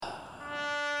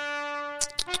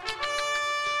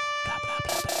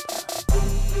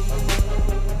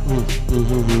Welcome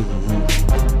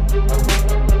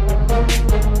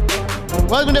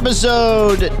to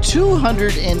episode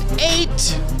 208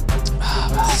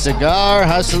 Cigar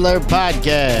Hustler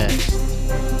Podcast.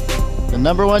 The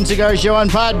number one cigar show on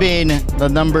Podbean. The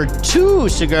number two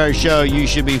cigar show you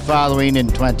should be following in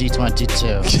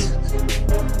 2022.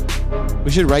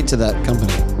 We should write to that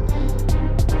company.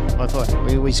 What for?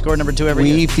 We score number two every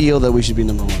year. We feel that we should be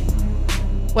number one.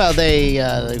 Well, they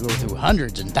go through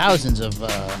hundreds and thousands of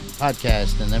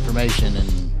podcasts and information, and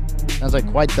sounds like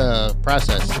quite the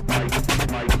process.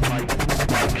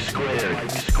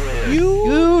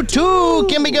 You too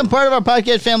can become part of our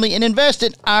podcast family and invest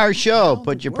in our show.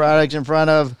 Put your products in front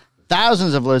of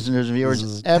thousands of listeners and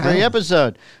viewers every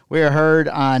episode. We are heard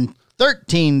on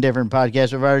 13 different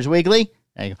podcast providers weekly.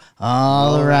 There you go.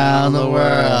 All around the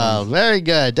world. Very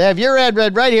good. To have your ad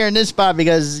read right here in this spot,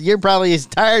 because you're probably as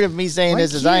tired of me saying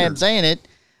this as I am saying it.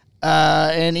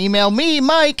 And email me,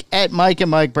 Mike, at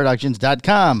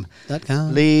mikeandmikeproductions.com.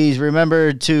 Please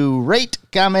remember to rate,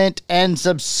 comment, and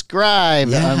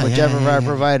subscribe on whichever of our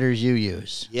providers you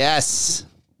use. Yes.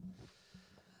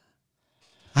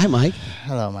 Hi, Mike.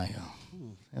 Hello, Michael.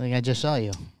 I think I just saw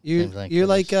you. You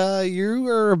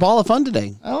were a ball of fun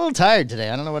today. I'm a little tired today.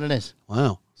 I don't know what it is.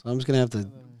 Wow. So I'm just going to have to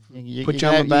put you You're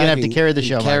on my back. going to have to carry the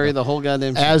show, Carry Michael. the whole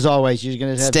goddamn show. As always, you're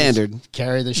going to have Standard. to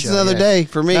carry the show. It's another day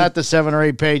for me. Not the 7 or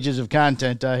 8 pages of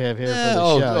content I have here for the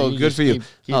show. Oh, good for you.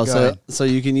 Keep going. So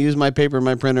you can use my paper and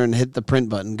my printer and hit the print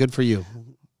button. Good for you.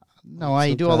 No,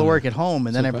 I do all the work at home,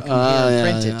 and then I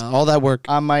print it. All that work.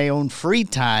 On my own free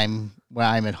time when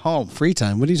I'm at home. Free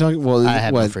time? What are you talking? Well, I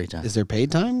have no free time. Is there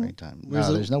paid time? Free time.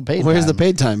 No, there's no paid time. Where's the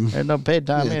paid time? There's no paid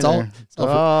time Yeah, either. It's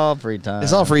all free time.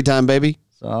 It's all free time, baby.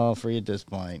 It's all free at this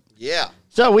point. Yeah.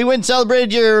 So we went and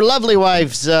celebrated your lovely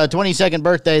wife's 22nd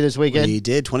birthday this weekend. We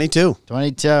did. 22.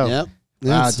 22. Yep.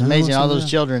 Wow, it's amazing. All those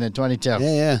children at 22.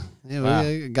 Yeah. Wow.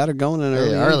 We got her going in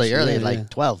early, like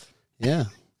 12. Yeah.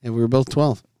 We were both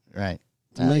 12. Right.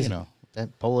 It's amazing. You know,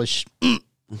 that Polish.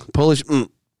 Polish. I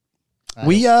I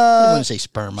didn't want to say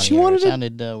sperm. She wanted it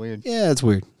sounded weird. Yeah, it's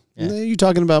weird. Yeah. You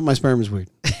talking about my sperm is weird.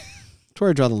 That's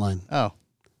where I draw the line. Oh.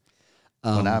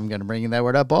 Well, now I'm going to bring that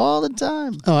word up all the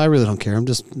time. Oh, I really don't care. I'm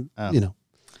just,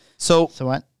 So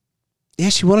what? Yeah,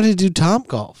 she wanted to do Top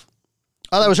Golf.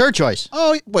 Oh, that was her choice.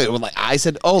 Oh, wait. Well, I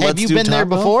said, let's do Have you been there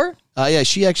before? Yeah,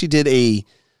 she actually did a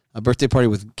birthday party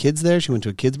with kids there. She went to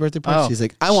a kid's birthday party. She's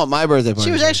like, I want my birthday party.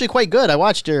 She was actually quite good. I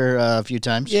watched her a few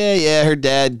times. Yeah. Her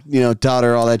dad, taught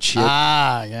her all that shit.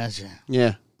 Ah, gotcha.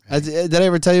 Yeah. Did I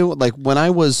ever tell you, like, when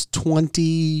I was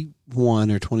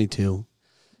 21 or 22,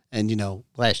 and,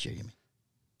 Last year, you mean?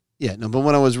 Yeah, no, but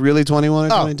when I was really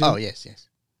 21 or 22. Oh, yes.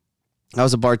 I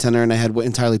was a bartender, and I had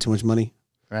entirely too much money.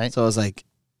 Right. So I was like,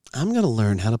 I'm going to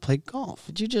learn how to play golf.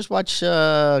 Did you just watch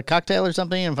Cocktail or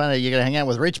something and find out you're going to hang out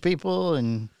with rich people?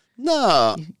 And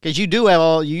No. Because you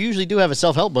usually do have a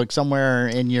self-help book somewhere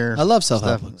in your I love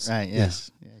self-help books. Right, yes.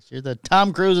 You're the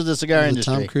Tom Cruise of the cigar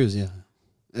industry. Tom Cruise, yeah.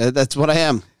 That's what I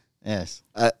am. Yes.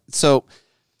 So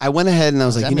I went ahead and I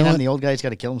was Does like, that mean what? I'm the old guy's got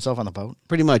to kill himself on the boat?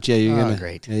 Pretty much, yeah. You're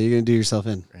great. Yeah, you're going to do yourself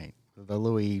in. Great. The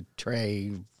Louis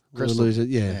Trey crystal.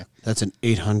 Yeah. That's an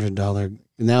 $800.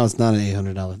 Now it's not an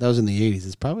 $800. That was in the 80s.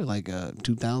 It's probably like a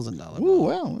 $2,000. Ooh,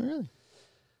 wow, really?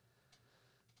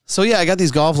 So, yeah, I got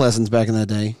these golf lessons back in that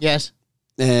day. Yes.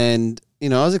 And, I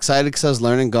was excited because I was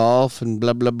learning golf and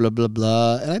blah, blah, blah, blah,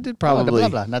 blah. And I did probably... the blah,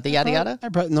 blah. Not the yada, yada?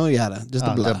 No yada. Just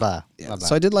the blah. The blah. Yeah. Blah, blah.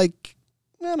 So I did like,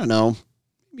 I don't know,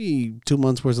 maybe 2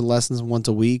 months worth of lessons once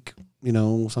a week,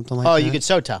 something like that. Oh, you could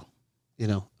so tell.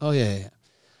 Oh, yeah.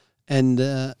 And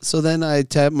so then I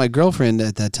tapped my girlfriend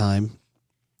at that time,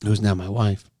 who's now my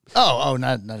wife. Oh,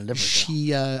 not a different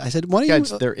girl. I said, why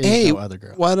don't there is no other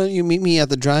girl. Why don't you meet me at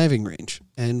the driving range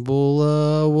and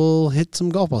we'll hit some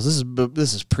golf balls.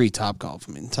 This is pre-Top Golf.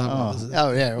 I mean, Top Golf.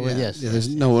 Yes. Yeah,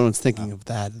 there's no one's thinking of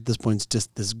that at this point. It's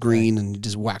just this green and you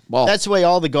just whack balls. That's the way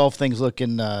all the golf things look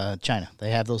in China.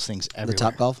 They have those things everywhere. The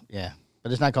Top Golf. Yeah,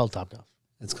 but it's not called Top Golf.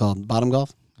 It's called bottom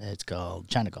golf. It's called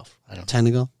China Golf. I don't know.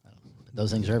 China golf.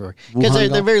 Those things are everywhere because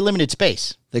they're very limited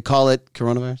space. They call it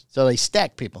coronavirus. So they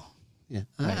stack people. Yeah.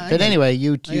 Right. But anyway,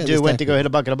 you went to go hit a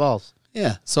bucket of balls.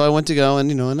 Yeah. So I went to go and,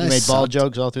 and I made ball sucked.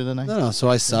 jokes all through the night? No. So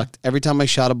I sucked. Every time I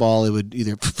shot a ball, it would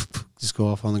either just go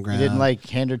off on the ground. You didn't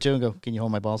hand her to and go, can you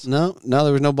hold my balls? No,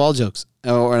 there was no ball jokes.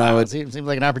 It seems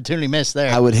like an opportunity missed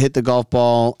there. I would hit the golf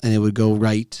ball and it would go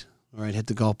right, or I'd hit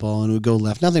the golf ball and it would go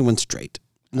left. Nothing went straight.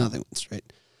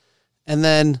 And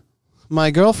then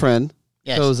my girlfriend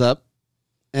goes up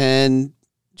and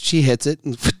she hits it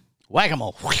and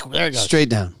whack-a-mole. There it goes. Straight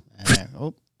down.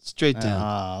 Oh. Straight down.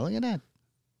 Oh, look at that.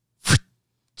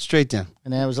 straight down.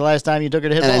 And that was the last time you took her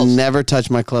to hit and balls. I never touched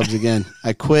my clubs again.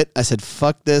 I quit. I said,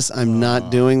 fuck this. I'm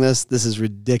not doing this. This is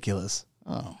ridiculous.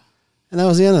 Oh. And that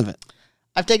was the end of it.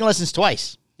 I've taken lessons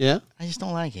twice. Yeah? I just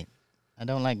don't like it. I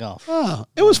don't like golf. Oh,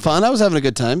 it was fun. I was having a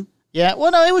good time. Yeah,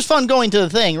 well, no, it was fun going to the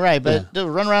thing, right? But to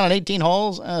run around on 18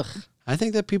 holes, ugh. I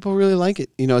think that people really like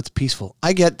it. You know, it's peaceful.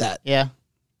 I get that. Yeah.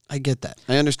 I get that.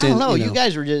 I understand. I don't know. You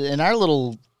guys were just in our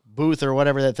little booth or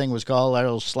whatever that thing was called, our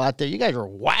little slot there. You guys were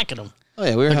whacking them. Oh,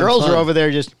 yeah. We were The having girls fun. were over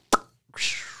there just.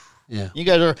 Yeah. You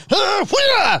guys are.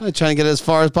 I'm trying to get it as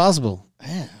far as possible.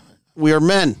 Yeah. We are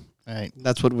men. Right.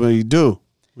 That's what we do.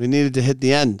 We needed to hit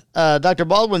the end. Dr.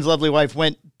 Baldwin's lovely wife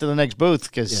went to the next booth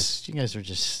because you guys were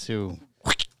just too.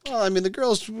 Well, I mean, the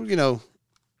girls, you know,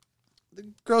 the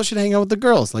girls should hang out with the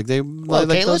girls. Like they, Well,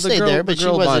 like Kayla stayed there, but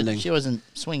bonding. she wasn't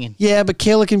swinging. Yeah, but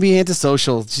Kayla can be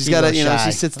antisocial. She's got to, you know, shy.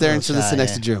 she sits there and A sits little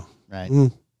next shy, to Drew.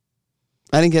 Right.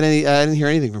 I didn't hear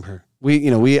anything from her. We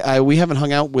haven't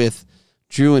hung out with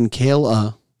Drew and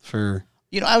Kayla for.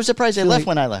 You know, I was surprised they left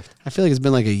when I left. I feel like it's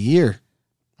been like a year.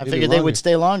 I Maybe figured they longer. would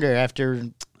stay longer after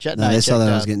Chet and No, I they saw checked that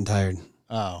I out. was getting tired.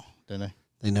 Oh, didn't they?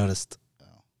 They noticed.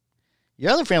 Your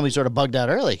other family sort of bugged out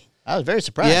early. I was very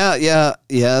surprised. Yeah,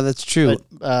 that's true.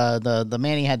 But the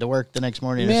Manny had to work the next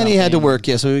morning. Manny had to work,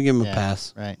 yeah, so we give him a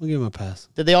pass. Right. We'll give him a pass.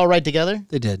 Did they all ride together?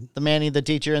 They did. The Manny, the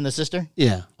teacher, and the sister?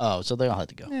 Yeah. Oh, so they all had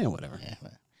to go. Yeah, whatever. Yeah.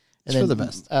 It's for the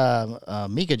best.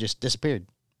 Mika just disappeared.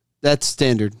 That's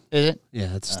standard. Is it? Yeah,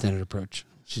 that's a standard approach.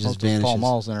 She Most just of vanishes. Paul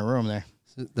Mall's in her room there.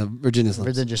 The Virginia Slims.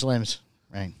 Virginia Slims.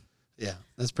 Right. Yeah,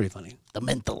 that's pretty funny. The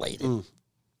mentholated.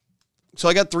 So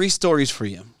I got 3 stories for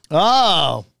you.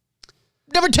 Oh.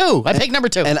 Number 2. I picked number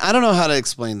 2. And I don't know how to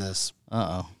explain this.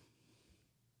 Uh-oh.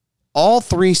 All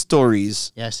 3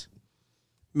 stories Yes.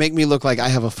 make me look like I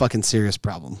have a fucking serious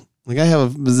problem. Like I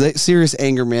have a serious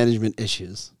anger management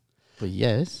issues. But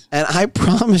yes. And I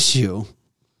promise you,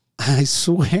 I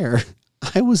swear,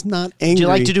 I was not angry. Do you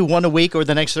like to do one a week or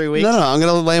the next 3 weeks? No, I'm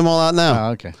going to lay them all out now.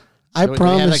 Oh, okay. I Do we have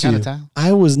promise that kind you, of time?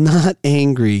 I was not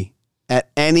angry at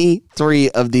any 3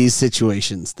 of these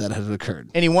situations that had occurred.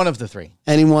 Any one of the 3.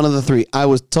 Any one of the 3. I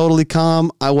was totally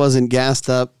calm. I wasn't gassed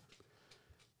up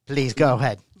Please go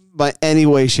ahead. by any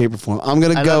way, shape, or form. I'm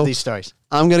going to I go. love these stories.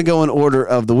 I'm going to go in order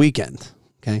of the weekend.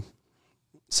 Okay.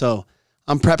 So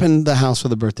I'm prepping the house for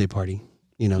the birthday party.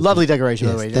 You know, Lovely decoration,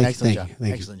 by the way. Yes, Excellent job. thank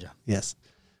you. Excellent job. Yes.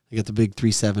 I got the big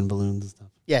 3-7 balloons and stuff.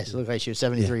 Yes, it looked like she was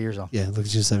 73 years old. Yeah, look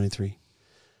at you, 73.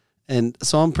 And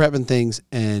so I'm prepping things,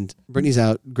 and Brittany's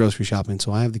out grocery shopping,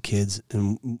 so I have the kids,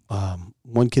 and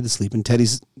one kid is sleeping.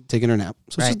 Teddy's taking her nap.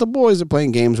 So it's just the boys are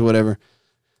playing games or whatever,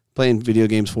 playing video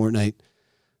games, Fortnite.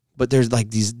 But there's like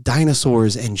these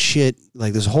dinosaurs and shit,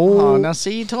 like this whole... Oh, now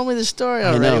see, you told me the story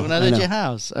already when I was at your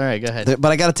house. All right, go ahead.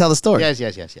 But I got to tell the story. Yes.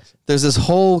 There's this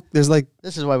whole... There's like...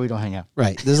 This is why we don't hang out.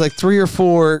 Right. There's like 3 or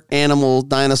 4 animal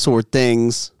dinosaur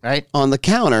things Right? on the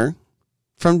counter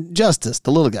from Justice,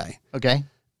 the little guy. Okay.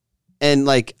 And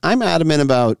like, I'm adamant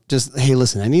about just, hey,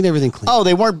 listen, I need everything clean. Oh,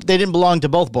 they didn't belong to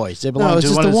both boys. They belonged it's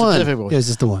to just one the of the one. specific boys. Yeah, it's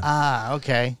just the one. Ah,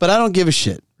 okay. But I don't give a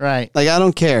shit. Right. Like, I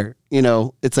don't care. You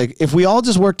know, it's like, if we all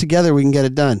just work together, we can get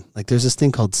it done. Like, there's this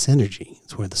thing called synergy.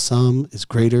 It's where the sum is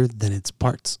greater than its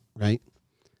parts, right?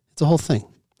 It's a whole thing.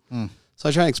 So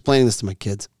I try explaining this to my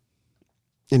kids.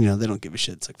 And, you know, they don't give a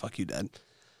shit. It's like, fuck you, Dad.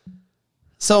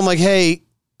 So I'm like, hey,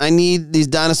 I need these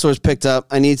dinosaurs picked up.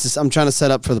 I'm trying to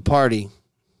set up for the party.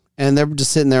 And they're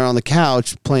just sitting there on the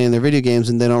couch playing their video games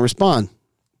and they don't respond.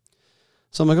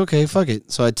 So I'm like, okay, fuck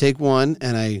it. So I take one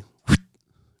and I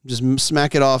just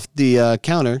smack it off the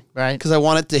counter. Right. Because I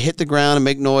want it to hit the ground and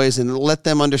make noise and let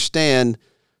them understand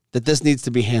that this needs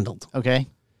to be handled. Okay.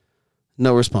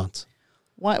 No response.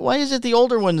 Why is it the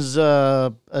older one's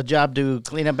a job to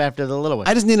clean up after the little one?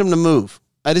 I just need them to move.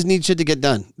 I just need shit to get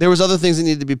done. There was other things that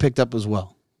needed to be picked up as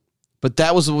well. But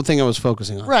that was the thing I was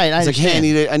focusing on. Right, I It's like, hey,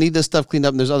 understand. I need this stuff cleaned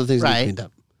up, and there's other things that need cleaned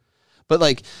up. But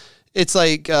like, it's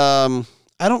like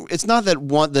it's not that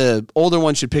the older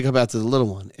one should pick up after the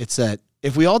little one. It's that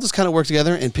if we all just kind of work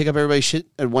together and pick up everybody's shit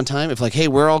at one time, if like, hey,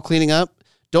 we're all cleaning up,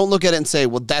 don't look at it and say,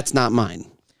 well, that's not mine.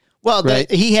 Well, right?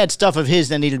 He had stuff of his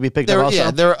that needed to be picked up also.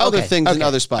 Yeah, there are other things in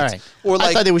other spots. All right. Or like,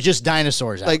 I thought it was just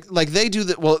dinosaurs. Like they do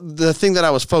that. Well, the thing that I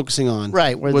was focusing on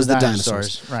was the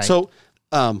dinosaurs. Right. So,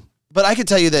 but I could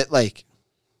tell you that like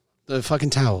the fucking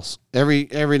towels every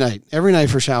night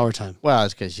for shower time. Well,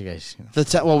 it's because you guys.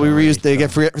 They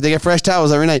get fresh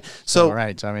towels every night. So all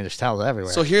right. So I mean, there's towels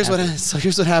everywhere. So here's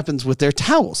what happens with their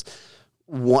towels.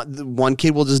 One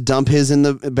kid will just dump his in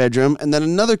the bedroom, and then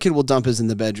another kid will dump his in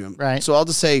the bedroom. Right. So I'll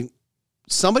just say,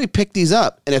 somebody pick these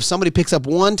up, and if somebody picks up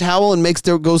one towel and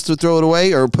goes to throw it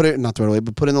away or put it in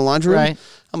the laundry room, right.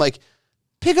 I'm like,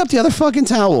 pick up the other fucking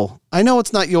towel I know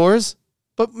it's not yours,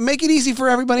 but make it easy for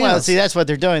everybody else. Well, see, that's what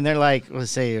they're doing. They're like,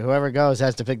 let's see, whoever goes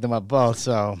has to pick them up both.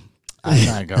 So I'm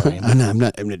not going. I'm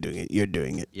not doing it. You're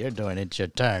doing it. You're doing it. It's your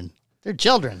turn. They're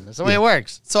children. That's the way it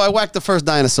works. So I whacked the first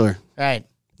dinosaur. Right.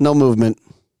 No movement.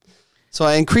 So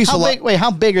I increased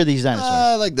how big are these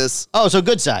dinosaurs? Like this. Oh, so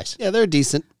good size. Yeah, they're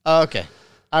decent. Oh, okay.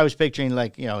 I was picturing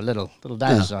like, little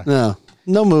dinosaur.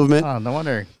 No movement. Oh, no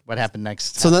wonder what happened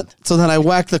next. So then I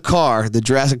whacked the car, the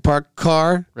Jurassic Park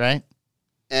car. Right.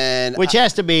 And which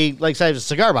has to be like size of a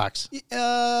cigar box.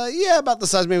 Yeah, about the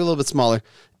size, maybe a little bit smaller.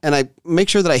 And I make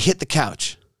sure that I hit the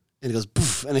couch. And it goes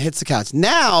poof, and it hits the couch.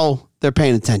 Now they're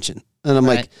paying attention. And I'm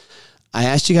like, I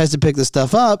asked you guys to pick this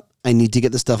stuff up. I need to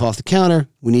get the stuff off the counter.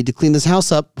 We need to clean this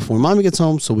house up before Mommy gets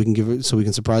home so we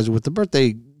can surprise her with the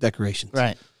birthday decorations.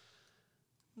 Right.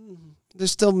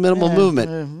 There's still minimal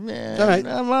movement. All right.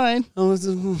 Not mine. Oh,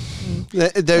 whoever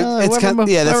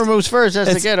moves first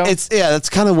has to get them. That's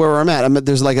kind of where I'm at.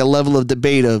 There's like a level of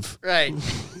debate of, right.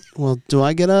 Well, do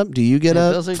I get up? Do you get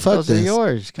up? Those are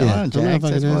yours. Come on, Jack.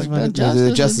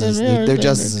 They're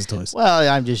Justice's toys. Well,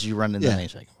 I'm just running the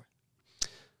names back and forth.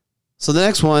 So the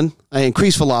next one, I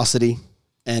increase velocity,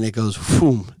 and it goes,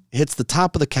 boom, hits the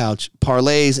top of the couch,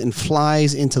 parlays, and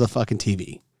flies into the fucking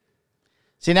TV.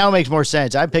 See, now it makes more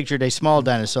sense. I pictured a small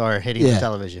dinosaur hitting the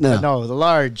television. No. But no, the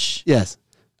large. Yes.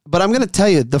 But I'm going to tell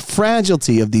you, the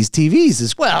fragility of these TVs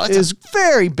is it's a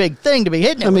very big thing to be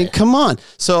hitting it I mean, come on.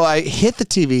 So I hit the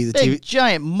TV. Big,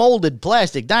 giant, molded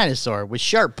plastic dinosaur with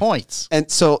sharp points.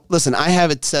 And so, listen, I have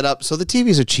it set up. So the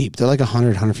TVs are cheap. They're like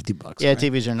 $100, $150. Yeah, right?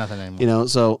 TVs are nothing anymore. You know,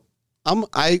 so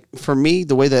for me,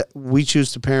 the way that we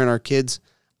choose to parent our kids,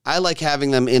 I like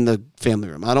having them in the family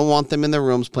room. I don't want them in their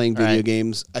rooms playing video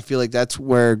games. I feel like that's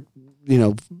where,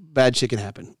 bad shit can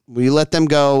happen. We let them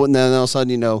go, and then all of a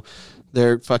sudden,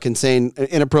 they're fucking saying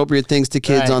inappropriate things to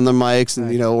kids on the mics, and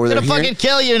or they're gonna fucking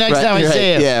kill you next time I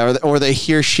see you. Yeah, or they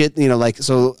hear shit,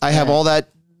 so I have all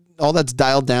that's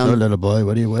dialed down. Oh, little boy,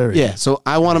 what are you wearing? Yeah, so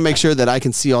I want to make sure that I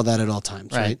can see all that at all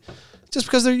times, right? Just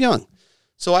because they're young.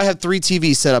 So I have 3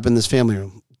 TVs set up in this family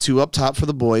room. 2 up top for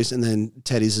the boys, and then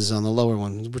Teddy's is on the lower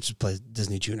one, which is plays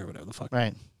Disney Junior or whatever the fuck.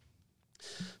 Right.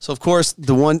 So, of course,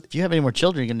 the one... If you have any more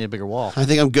children, you're going to need a bigger wall. I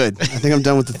think I'm good. I think I'm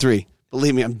done with the 3.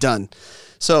 Believe me, I'm done.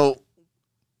 So,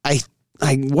 I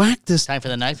whacked this... Time for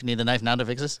the knife? You need the knife now to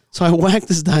fix this? So, I whacked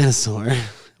this dinosaur.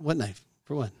 What knife?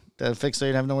 For what? To fix so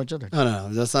you have no more children. No.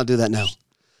 Let's not do that now.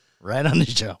 Right on the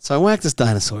show. So, I whacked this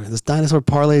dinosaur. This dinosaur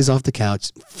parlays off the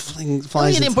couch. You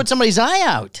didn't put somebody's eye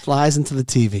out. Flies into the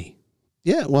TV.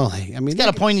 Yeah, well, hey, I mean... It's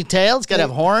got a pointy tail. It's got to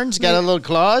have horns. It's got a little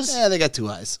claws. Yeah, they got 2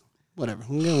 eyes. Whatever.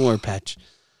 I'm going to wear a patch.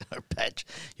 Patch.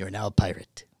 You're now a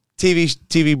pirate.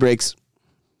 TV breaks.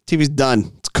 TV's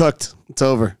done. It's cooked. It's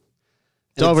over.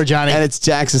 It's over, Johnny. And it's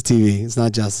Jax's TV. It's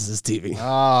not Justice's TV.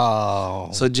 Oh.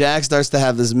 So Jax starts to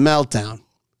have this meltdown.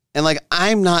 And,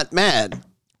 I'm not mad.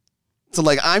 So,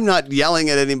 I'm not yelling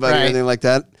at anybody or anything like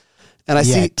that. And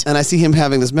I see him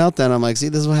having this meltdown. I'm like, see,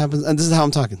 this is what happens. And this is how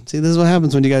I'm talking. See, this is what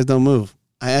happens when you guys don't move.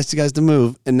 I asked you guys to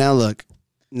move, and now look.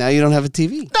 Now you don't have a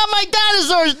TV. Not my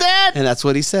dinosaurs, Dad. And that's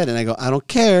what he said. And I go, I don't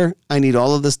care. I need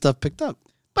all of this stuff picked up.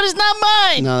 But it's not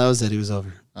mine. No, that was it. He was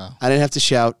over. Oh. I didn't have to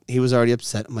shout. He was already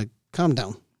upset. I'm like, calm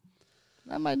down.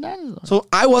 Not my dinosaurs. So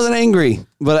I wasn't angry,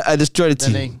 but I destroyed a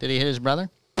TV. Did he hit his brother?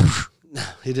 No,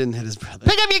 he didn't hit his brother.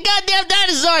 Pick up your goddamn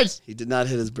dinosaurs. He did not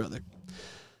hit his brother.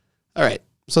 All right.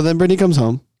 So then Brittany comes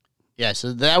home. Yeah,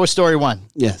 so that was story 1.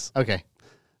 Yes. Okay.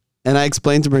 And I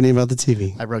explained to Brittany about the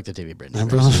TV. I broke the TV, Brittany.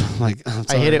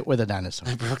 I hit it with a dinosaur.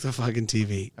 I broke the fucking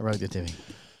TV. I broke the TV.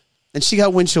 And she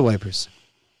got windshield wipers.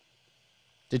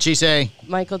 Did she say,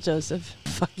 Michael Joseph,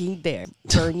 fucking dare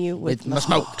burn you with my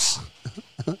smokes?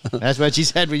 That's what she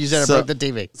said when you said I broke the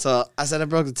TV. So I said I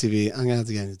broke the TV. I'm going to have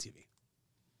to get a new TV.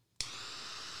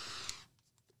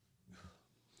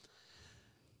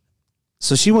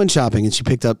 So she went shopping and she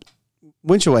picked up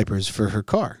windshield wipers for her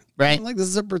car. Right. I'm like, this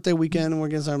is her birthday weekend and we're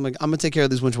getting started. I'm like, I'm going to take care of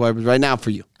these windshield wipers right now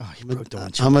for you. Oh, you broke the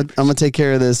windshield wipers. I'm going to take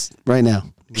care of this right now.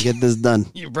 Get this done.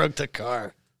 You broke the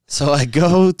car. So I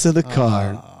go to the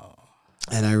car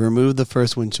and I remove the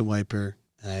first windshield wiper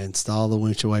and I install the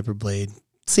windshield wiper blade.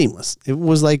 Seamless. It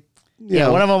was like, you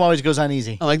know, one of them always goes on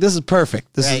easy. I'm like, this is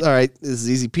perfect. This is all right. This is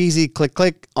easy peasy. Click,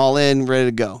 click, all in, ready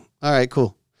to go. All right,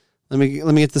 cool. Let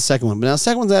me get the second one. But now the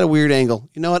second one's at a weird angle.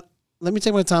 You know what? Let me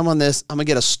take my time on this. I'm going to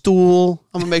get a stool.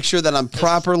 I'm going to make sure that I'm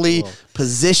properly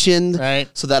positioned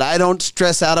so that I don't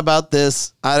stress out about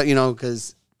this.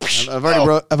 Because I've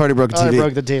already broke a TV. I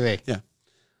broke the TV.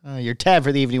 Yeah. Your tab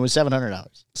for the evening was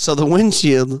 $700. So the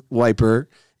windshield wiper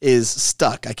is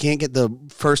stuck. I can't get the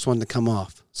first one to come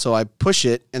off. So I push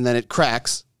it, and then it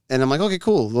cracks, And I'm like, okay,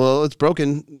 cool. Well, it's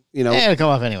broken, you know. Yeah, it'll come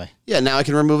off anyway. Yeah, now I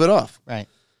can remove it off. Right.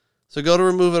 So go to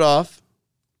remove it off,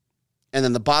 and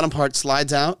then the bottom part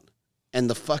slides out, and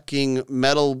the fucking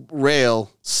metal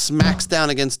rail smacks down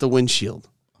against the windshield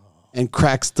and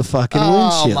cracks the fucking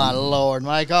windshield. Oh, my Lord,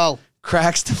 Michael.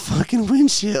 Cracks the fucking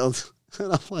windshield.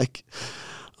 And I'm like,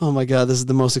 oh, my God, this is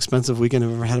the most expensive weekend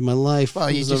I've ever had in my life.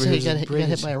 Well, you just said you got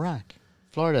hit by a rock.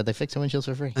 Florida, they fix the windshields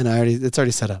for free. And it's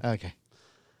already set up. Okay.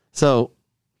 So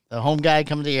the home guy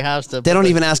comes to your house. They don't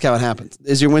even ask how it happens.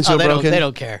 Is your windshield broken? They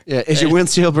don't care. Yeah. Is your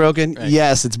windshield broken? Right.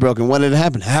 Yes, it's broken. When did it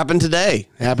happen? It happened today.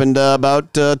 It happened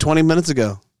about 20 minutes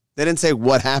ago. They didn't say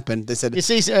what happened. They said, you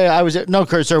see, I was no,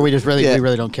 sir. We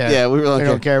really don't care. Yeah, we really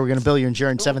don't care. We're going to bill your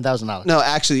insurance $7,000. No,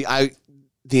 actually,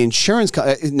 the insurance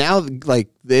now, like,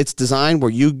 it's designed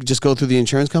where you just go through the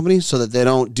insurance company so that they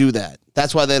don't do that.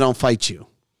 That's why they don't fight you.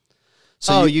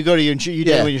 So you go to your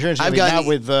insurance company, not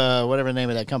with whatever the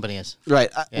name of that company is. Right.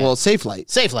 Well, Safelite.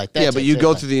 Safelite. Yeah, but you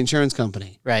go through the insurance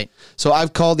company. Right. So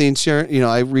I've called the insurance,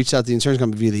 I reached out to the insurance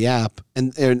company via the app,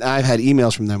 and I've had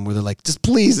emails from them where they're like, just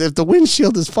please, if the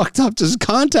windshield is fucked up, just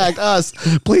contact us.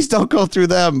 Please don't go through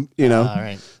them, All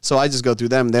right. So I just go through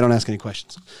them. They don't ask any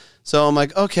questions. So I'm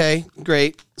like, okay,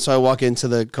 great. So I walk into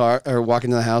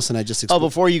the house, and I just explain. Oh,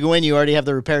 before you go in, you already have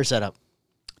the repair set up.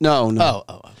 No.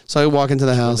 Oh. So I walk into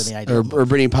the house, or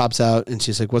Brittany pops out, and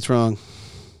she's like, what's wrong?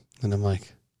 And I'm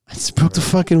like, I just broke the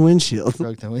fucking windshield.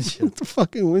 Broke the windshield. The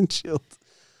fucking windshield.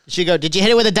 She go, did you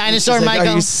hit it with a dinosaur, like, Michael?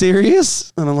 Are you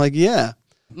serious? And I'm like, yeah.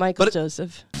 Michael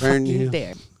Joseph. Burn you.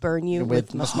 There. Burn you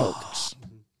with my smoke.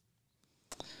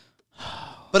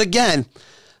 But again,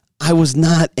 I was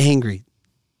not angry.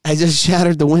 I just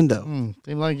shattered the window.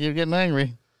 Seemed like you're getting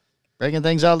angry. Breaking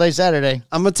things all day Saturday.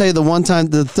 I'm going to tell you the one time,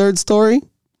 the third story,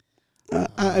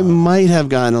 I might have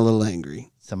gotten a little angry.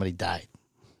 Somebody died.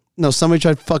 No, somebody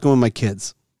tried fucking with my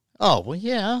kids. Oh, well,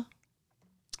 yeah.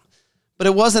 But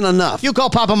it wasn't enough. You call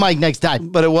Papa Mike next time.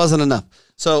 But it wasn't enough.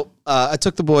 So I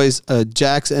took the boys,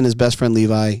 Jax and his best friend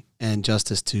Levi and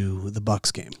Justice, to the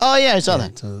Bucs game. Oh, yeah, I saw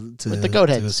that. With the goat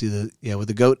heads. To go see with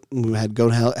the goat. We had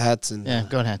goat hats. And,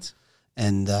 goat hats.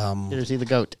 And here to see the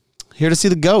goat. Here to see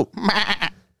the goat.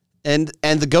 And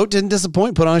the goat didn't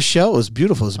disappoint. Put on a show. It was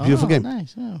beautiful. It was a beautiful game.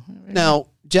 Nice. Oh, now,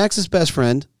 Jax's best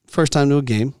friend, first time to a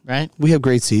game. Right. We have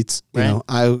great seats. Right.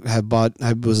 I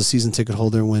was a season ticket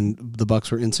holder when the Bucs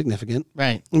were insignificant.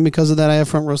 Right. And because of that, I have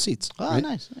front row seats. Oh, right?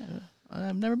 Nice.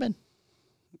 I've never been.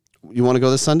 You want to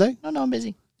go this Sunday? No, I'm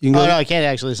busy. You can go no, I can't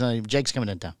actually. Jake's coming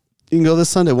in town. You can go this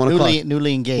Sunday, 1 o'clock.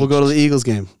 Newly engaged. We'll go to the Eagles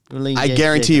game. I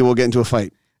guarantee you we'll get into a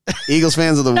fight. Eagles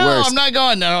fans are the worst. No, I'm not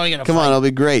going. No, Come on, it'll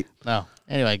be great. No.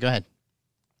 Anyway, go ahead.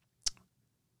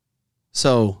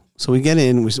 So we get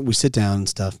in, we sit down and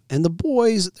stuff, and the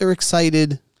boys, they're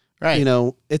excited. Right.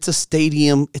 It's a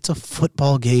stadium. It's a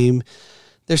football game.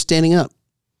 They're standing up.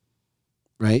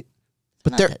 Right?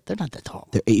 But they're not that tall.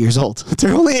 They're 8 years old.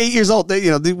 They're only 8 years old.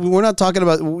 We're not talking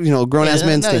about, grown ass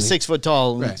men standing. Not 6 foot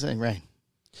tall. Right.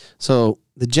 So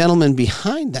the gentleman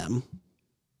behind them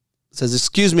says,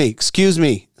 excuse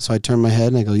me. So I turn my head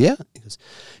and I go, yeah. He goes,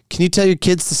 can you tell your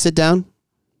kids to sit down?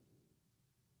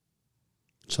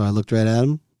 So I looked right at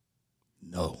him.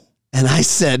 No. And I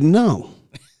said, no.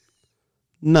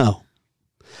 No.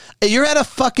 You're at a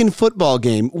fucking football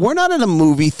game. We're not at a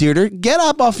movie theater. Get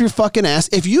up off your fucking ass.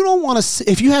 If you don't want to,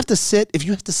 if you have to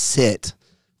sit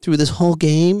through this whole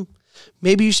game,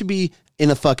 maybe you should be in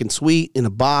a fucking suite, in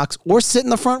a box, or sit in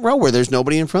the front row where there's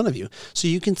nobody in front of you. So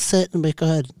you can sit and be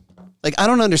good. Like, I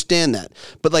don't understand that.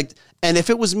 But and if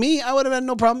it was me, I would have had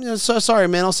no problem. So sorry,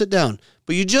 man, I'll sit down.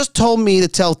 But you just told me to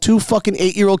tell 2 fucking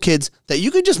 8-year-old kids that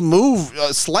you could just move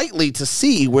slightly to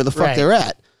see where the fuck they're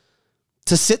at.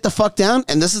 To sit the fuck down,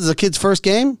 and this is a kid's first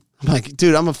game? I'm like,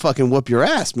 dude, I'm gonna fucking whoop your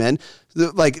ass, man.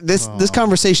 Like, this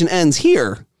conversation ends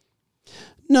here.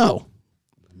 No.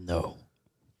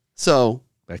 So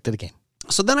back to the game.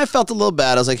 So then I felt a little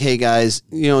bad. I was like, hey guys,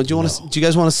 do you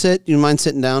guys want to sit? Do you mind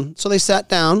sitting down? So they sat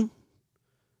down,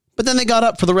 but then they got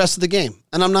up for the rest of the game.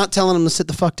 And I'm not telling them to sit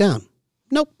the fuck down.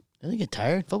 Nope. Didn't they get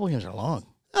tired? Football games are long.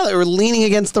 No, they were leaning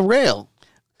against the rail.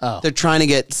 Oh. They're trying to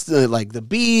get the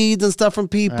beads and stuff from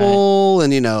people,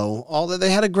 and all that.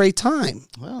 They had a great time.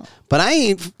 Well, but I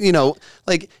ain't,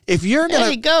 if you're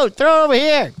gonna go throw it over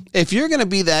here. If you're gonna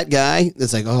be that guy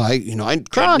that's like,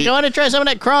 Kronk, I want to try some of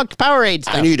that Kronk Powerade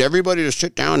stuff. I need everybody to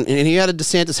sit down, and he had a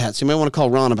DeSantis hat, so you might want to call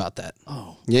Ron about that.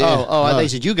 Oh, yeah. I thought you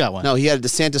said you got one. No, he had a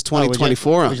DeSantis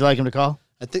 2024 on. Would you like him to call?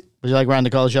 Would you like Ron to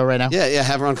call the show right now? Yeah,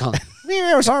 have Ron call.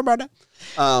 Sorry about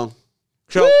that.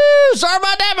 Woo, sorry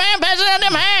about that, man. Passing out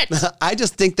them hats. I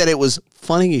just think that it was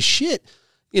funny as shit.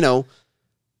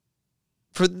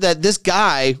 for that this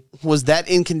guy was that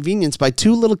inconvenienced by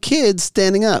two little kids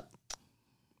standing up.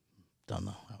 Don't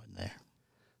know. I wasn't there.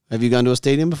 Have you gone to a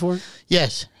stadium before?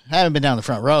 Yes. I haven't been down the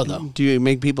front row, though. Do you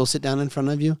make people sit down in front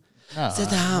of you? No, Sit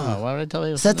down. Why would I tell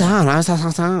you? Sit down. Why would I tell you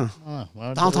to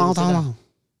sit down?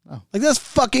 Like, that's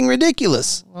fucking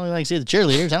ridiculous. Well, we like to see the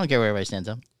cheerleaders. I don't care where everybody stands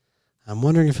up. I'm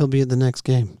wondering if he'll be at the next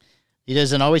game. He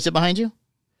doesn't always sit behind you?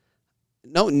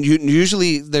 No,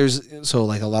 usually so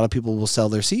like a lot of people will sell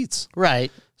their seats.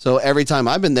 Right. So every time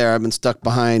I've been there, I've been stuck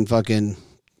behind fucking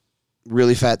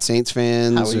really fat Saints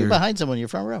fans. How are you behind someone in your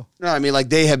front row? No, I mean like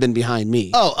they have been behind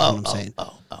me. I'm saying.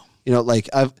 You know, like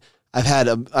I've had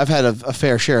a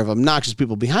fair share of obnoxious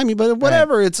people behind me, but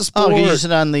whatever, right. It's a sport. Oh, you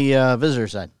sit on the visitor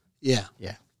side. Yeah.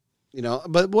 Yeah. You know,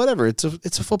 but whatever, it's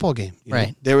a football game. Right.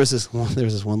 Know? There was this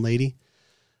one lady.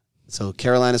 So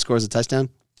Carolina scores a touchdown.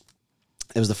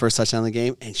 It was the first touchdown of the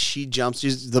game, and she jumps.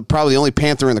 She's probably the only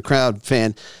Panther in the crowd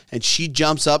fan, and she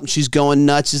jumps up and she's going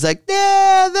nuts. She's like,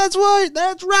 "Yeah, that's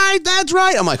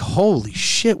right." I'm like, "Holy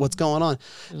shit, what's going on?"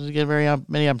 You get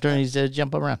many opportunities to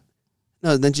jump around.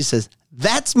 No, then she says,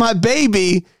 "That's my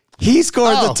baby. He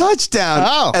scored the touchdown."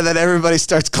 Oh. And then everybody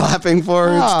starts clapping for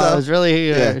her and stuff. It was really,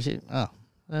 Yeah. that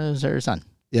was her son.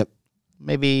 Yep.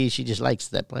 Maybe she just likes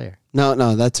that player.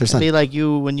 No, that's her son. It'd be like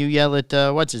you when you yell at,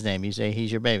 what's his name? You say, he's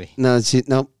your baby. No.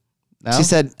 No? She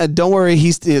said, "Don't worry,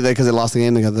 he's because they lost the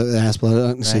game. They got the ass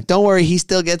blood." She said, "Don't worry, he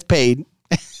still gets paid."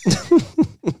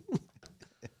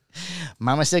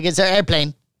 Mama still gets her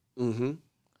airplane. Mm-hmm.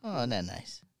 Oh, isn't that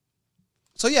nice?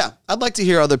 So yeah, I'd like to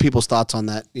hear other people's thoughts on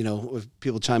that. You know, if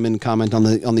people chime in and comment on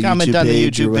the YouTube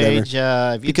page or whatever.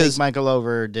 If you think Michael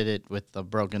Over did it with the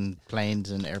broken planes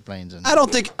and airplanes, and I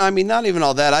don't think. I mean, not even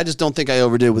all that. I just don't think I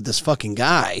overdid with this fucking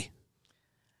guy.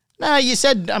 No, you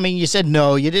said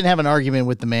no. You didn't have an argument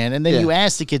with the man, and then you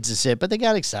asked the kids to sit, but they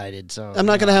got excited. So I'm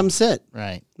not going to have them sit.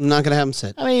 Right. I'm not going to have them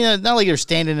sit. I mean, not like they're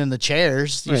standing in the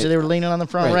chairs. You said they were leaning on the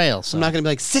front rail. So. I'm not going to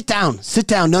be like, sit down.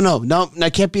 No,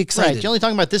 I can't be excited. Right. You're only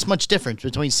talking about this much difference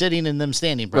between sitting and them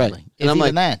standing, probably. Right. And I'm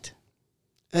like that.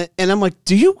 And I'm like,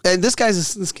 do you? And this guy's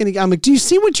a skinny guy. I'm like, do you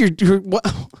see what who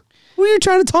you're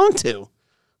trying to talk to?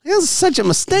 That was such a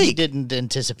mistake. He didn't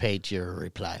anticipate your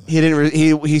reply. Man. He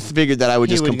didn't. He figured that I would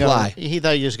just comply. He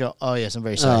thought you just go, "Oh yes, I'm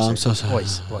very sorry. I'm so sorry.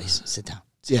 Boys, sit down.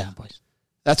 Sit down, boys."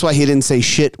 That's why he didn't say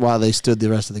shit while they stood the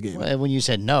rest of the game. Well, when you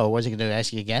said no, was he going to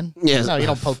ask you again? Yes. No, you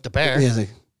don't poke the bear. Yeah, like,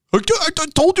 I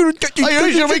told you to get you.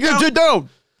 I should make him sit down.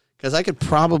 Because I could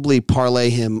probably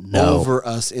parlay him over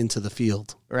us into the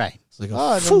field. Right. It's like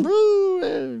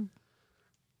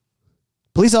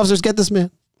police officers, get this man.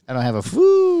 I don't have a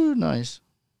foo noise.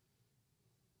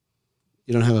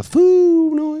 You don't have a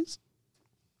foo noise?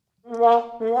 Ooh,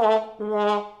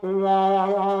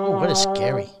 what is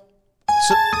scary?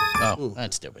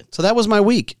 That's stupid. So that was my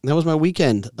week. That was my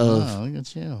weekend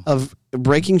of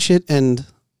breaking shit and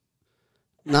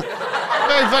not.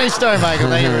 Very funny story,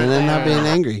 Michael. And then not being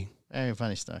angry. Very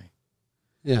funny story.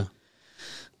 Yeah.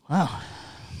 Wow.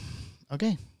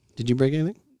 Okay. Did you break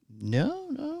anything?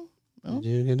 No. Did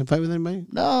you get in a fight with anybody?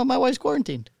 No, my wife's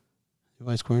quarantined. Your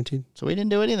wife's quarantined? So we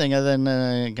didn't do anything other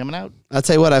than coming out. I'll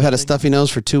tell you what, I've had a stuffy nose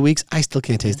for 2 weeks. I still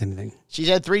can't taste anything. She's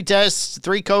had 3 tests,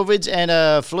 3 COVIDs, and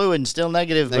a flu, and still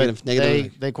negative.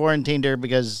 They quarantined her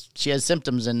because she has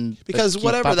symptoms and because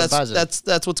whatever.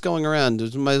 That's what's going around.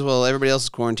 Might as well. Everybody else is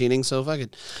quarantining, so fuck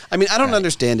it. I mean, I don't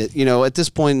understand it. You know, at this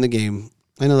point in the game,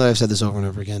 I know that I've said this over and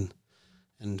over again,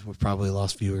 and we've probably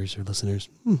lost viewers or listeners.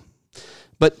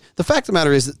 But the fact of the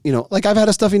matter is, you know, like I've had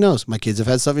a stuffy nose. My kids have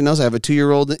had stuffy nose. I have a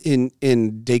 2-year-old in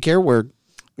daycare where,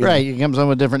 he comes on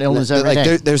with different illness every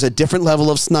day. There's a different level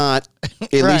of snot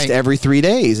at least every 3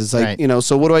 days. It's like, you know,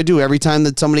 so what do I do every time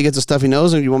that somebody gets a stuffy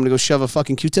nose and you want me to go shove a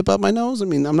fucking Q-tip up my nose? I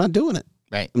mean, I'm not doing it.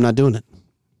 Right. I'm not doing it.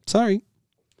 Sorry.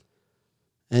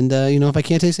 And, you know, if I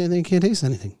can't taste anything, I can't taste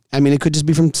anything. I mean, it could just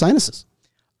be from sinuses.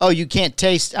 Oh, you can't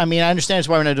taste. I mean, I understand that's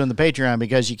why we're not doing the Patreon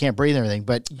because you can't breathe or anything.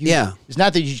 But it's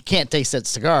not that you can't taste that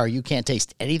cigar. You can't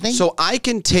taste anything. So I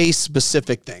can taste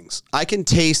specific things. I can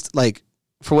taste, like,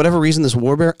 for whatever reason, this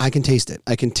Warbear, I can taste it.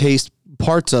 I can taste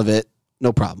parts of it,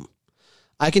 no problem.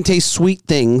 I can taste sweet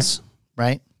things.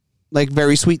 Right. Like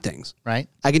very sweet things. Right.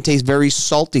 I can taste very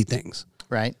salty things.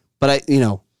 Right. But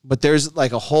but there's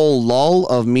like a whole lull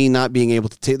of me not being able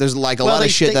to taste. There's like a lot of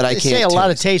shit that I can't taste. They say a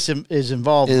lot of taste is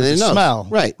involved with the smell.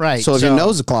 Right. So if your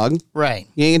nose is clogged, you ain't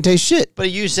gonna taste shit. But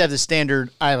you used to have the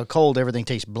standard, I have a cold, everything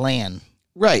tastes bland.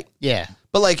 Right. Yeah.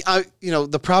 But like,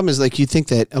 the problem is like you think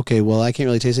that, okay, well, I can't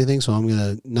really taste anything, so I'm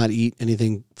going to not eat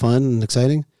anything fun and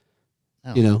exciting.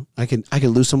 Oh. You know, I can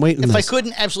lose some weight. If I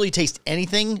couldn't absolutely taste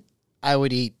anything, I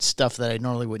would eat stuff that I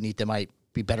normally wouldn't eat that might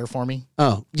be better for me.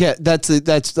 Oh, yeah, that's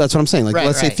what I'm saying. Like, Right,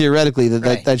 let's say right. theoretically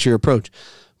Right. that's your approach.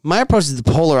 My approach is the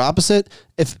polar opposite.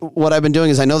 If what I've been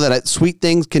doing is I know that sweet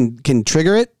things can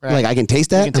trigger it. Right. Like I can taste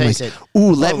that. You can I'm taste like, it.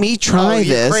 ooh, let me try you're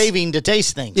this. craving to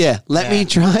taste things. Yeah, let me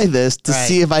try this to Right.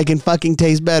 see if I can fucking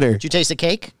taste better. Did you taste the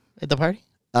cake at the party?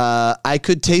 I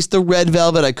could taste the red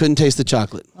velvet. I couldn't taste the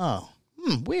chocolate. Oh,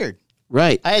 weird.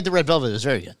 Right. I had the red velvet. It was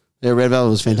very good. The red velvet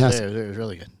was fantastic. It was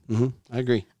really good. I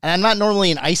agree. And I'm not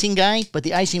normally an icing guy, but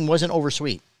the icing wasn't over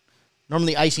sweet.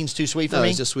 Normally, icing's too sweet for No, me.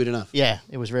 it's just sweet enough. Yeah,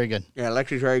 it was very good. Yeah,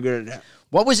 Lexi's very good at that.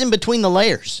 What was in between the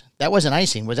layers? That wasn't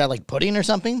icing. Was that like pudding or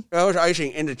something? That was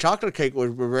icing, and the chocolate cake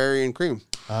was Bavarian cream.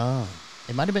 Oh,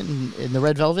 it might have been in the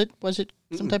red velvet. Was it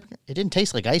some type of? It didn't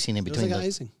taste like icing in It was between. like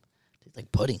icing. It tasted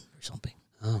like pudding or something.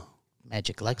 Oh,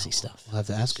 Magic Lexi stuff. we'll have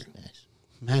to ask her. Yes.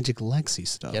 Magic Lexi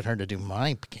stuff. Get her to do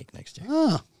my cake next year.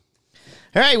 Oh,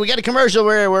 All right, we got a commercial.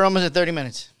 We're almost at 30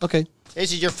 minutes. okay.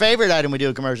 This is your favorite item we do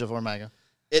a commercial for, Michael.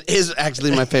 It is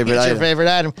actually my favorite It's item. your favorite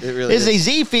item. It really is. is.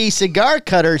 A ZF cigar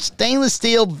cutter, stainless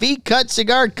steel V-cut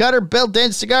cigar cutter,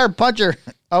 built-in cigar puncher.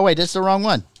 Oh, wait, that's the wrong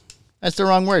one. That's the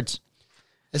wrong words.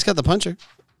 It's got the puncher.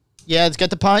 Yeah, it's got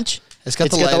the punch. It's got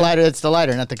the the lighter. lighter. It's the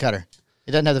lighter, not the cutter.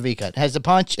 It doesn't have the V-cut. It has the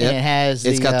punch, Yep. and it has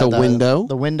It's got the window.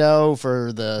 The window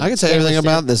for the I can say everything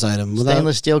about this item.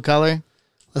 stainless steel color.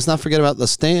 Let's not forget about the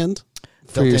stand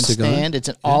for your Built-in cigar. stand. It's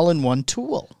an all-in-one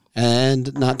tool.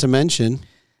 And not to mention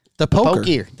the poker.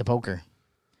 The poker.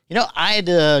 You know, I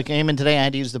had came in today. I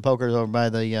had to use the pokers over by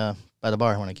the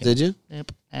bar when I came. Did you?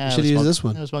 Yep. You should use this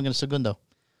one. I was smoking a segundo.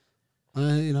 I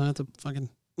have to fucking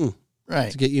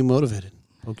Right. to get you motivated.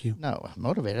 Poke you. No, I'm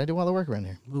motivated. I do all the work around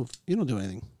here. Move. You don't do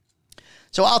anything.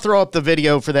 So I'll throw up the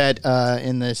video for that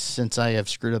in this, since I have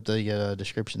screwed up the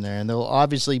description there, and there will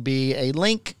obviously be a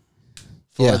link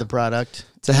for the product.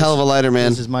 It's a hell of a lighter,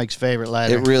 man. This is Mike's favorite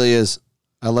lighter. It really is.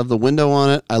 I love the window on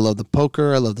it. I love the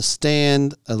poker. I love the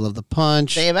stand. I love the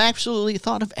punch. They have absolutely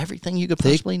thought of everything you could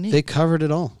possibly need. They covered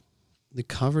it all. They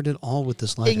covered it all with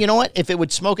this lighter. You know what? If it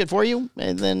would smoke it for you,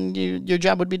 then your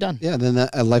job would be done. Yeah, then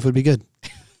that life would be good.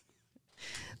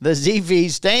 The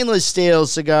ZV stainless steel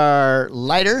cigar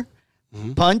lighter,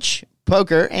 punch,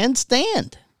 poker, and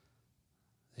stand.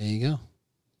 There you go.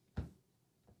 All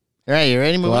right, you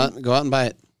ready to move on? Go out and buy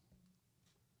it.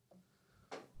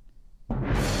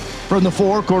 From the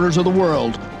four corners of the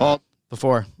world, all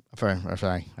Before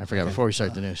we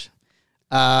start the news.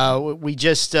 We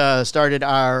just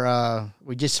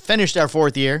we just finished our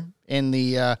 4th year in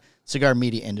the cigar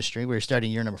media industry. We're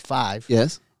starting year number 5.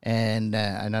 Yes. And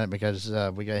I know that because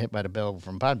we got hit by the bill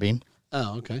from Podbean.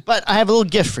 Oh, okay. But I have a little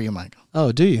gift for you, Michael.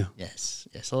 Oh, do you? Yes,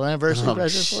 a little anniversary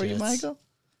present for you, shit. Michael.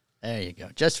 There you go,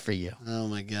 just for you. Oh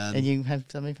my God. And you have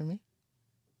something for me?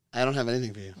 I don't have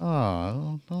anything for you.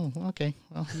 Oh, okay.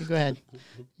 Well, you go ahead.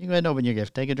 You go ahead and open your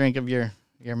gift. Take a drink of your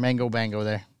mango bango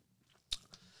there.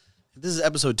 This is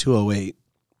episode 208.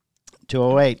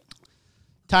 208.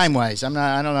 Time wise, I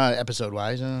don't know episode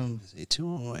wise.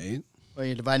 208 Well,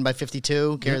 you're dividing by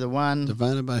 52. Carry the 1.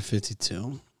 divided by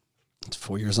 52. It's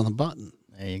 4 years on the button.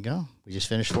 There you go. We just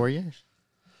finished 4 years.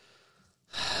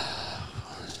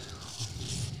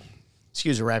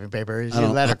 Excuse the wrapping paper. I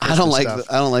don't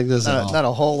like this at all. Not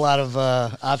a whole lot of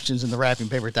options in the wrapping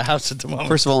paper at the house at the moment.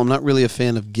 First of all, I'm not really a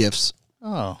fan of gifts.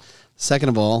 Oh, Second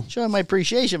of all, showing my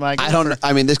appreciation, Michael.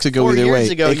 this could go 4 either years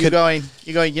way. ago, It you could- going.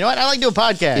 You know what? I like to do a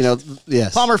podcast.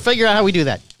 Yes. Palmer, figure out how we do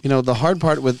that. The hard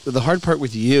part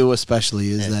with you especially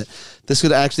is that this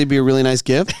could actually be a really nice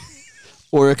gift,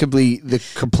 or it could be the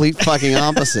complete fucking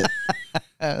opposite.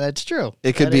 That's true.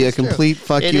 It could That be a is true. complete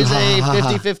fuck It you. is ha, a ha,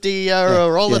 ha.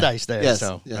 50-50 roll the dice there. Yes.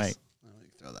 So, yes. right.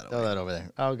 Throw that Throw away. that over there.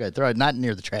 Oh, good. Throw it not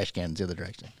near the trash cans, the other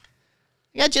direction.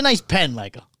 You got your nice pen,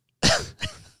 Michael.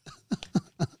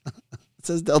 It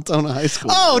says Deltona High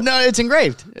School. Oh, no, it's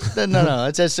engraved. No.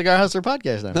 It says Cigar Hustler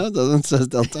Podcast now. No, it doesn't. It says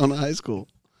Deltona High School.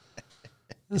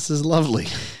 This is lovely.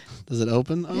 Does it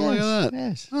open? Oh, look at that.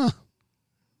 Yes. Huh.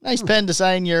 Nice pen to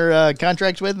sign your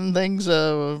contracts with and things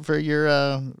for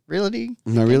your realty.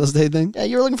 My real estate thing? Yeah,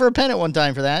 you were looking for a pen at one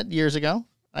time for that years ago.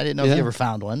 I didn't know if Yeah. you ever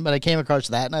found one, but I came across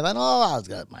that and I thought, I was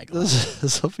good, Michael.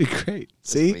 This will be great.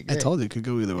 See? be I great. told you it could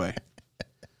go either way.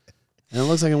 And it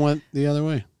looks like it went the other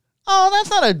way. Oh, that's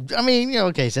not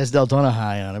okay, it says Deltona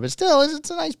High on it, but still, it's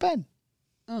a nice pen.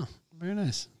 Oh, very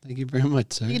nice. Thank you very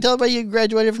much, sir. You can tell everybody you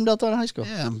graduated from Deltona High School.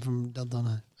 Yeah, I'm from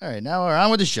Deltona. All right, now we're on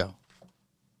with the show.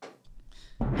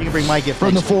 You can bring my gift from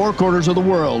the next week. four corners of the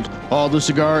world, all the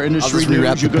cigar industry just rewrap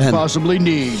news you the could pen. possibly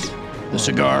need. The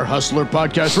Cigar Hustler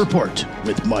Podcast Report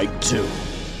with Mike 2.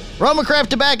 Roma Craft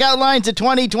Tobacco outlines the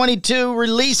 2022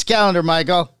 release calendar,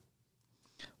 Michael.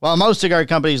 While most cigar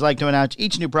companies like to announce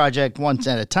each new project once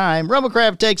at a time,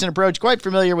 Romacraft takes an approach quite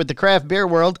familiar with the craft beer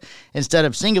world. Instead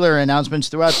of singular announcements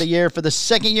throughout the year, for the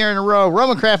second year in a row,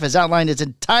 Romacraft has outlined its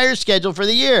entire schedule for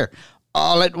the year,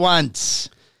 all at once.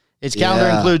 Its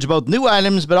calendar includes both new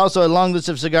items, but also a long list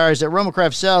of cigars that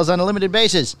Romacraft sells on a limited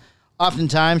basis,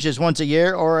 oftentimes just once a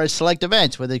year or a select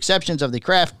event. With the exceptions of the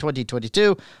Craft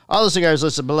 2022, all the cigars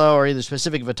listed below are either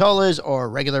specific vitolas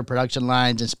or regular production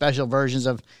lines and special versions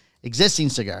of existing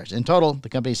cigars. In total, the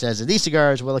company says that these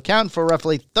cigars will account for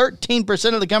roughly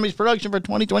 13% of the company's production for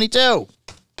 2022.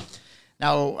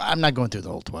 Now, I'm not going through the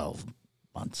whole 12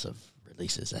 months of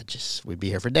releases. We'd be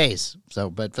here for days.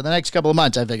 But for the next couple of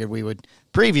months, I figured we would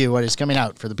preview what is coming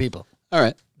out for the people. All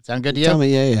right. Sound good to you? Tell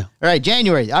me, yeah. All right,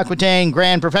 January, Aquitaine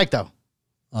Grand Perfecto.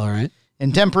 All right.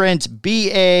 Intemperance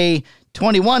BA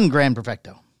 21 Grand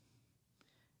Perfecto.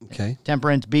 Okay.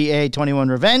 Temperance BA 21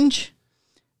 Revenge.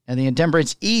 And the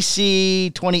Intemperance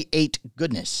EC 28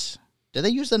 Goodness. Do they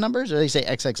use the numbers or do they say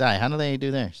XXI? How do they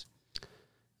do theirs?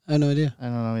 I have no idea. I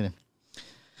don't know either.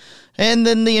 And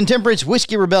then the Intemperance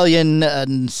Whiskey Rebellion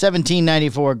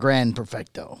 1794 Grand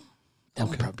Perfecto. That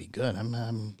would probably be good.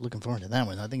 I'm looking forward to that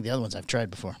one. I think the other ones I've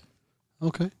tried before.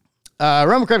 Okay.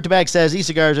 Romacraft Tobacco says these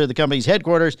cigars are the company's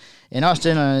headquarters in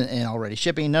Austin and already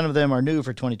shipping. None of them are new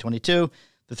for 2022.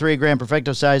 The 3 Grand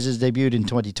Perfecto sizes debuted in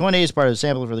 2020 as part of the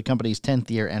sample for the company's 10th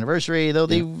year anniversary, though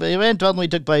the event ultimately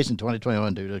took place in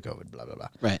 2021 due to COVID, blah, blah, blah.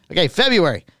 Right. Okay,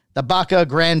 February. The Baca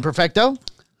Grand Perfecto.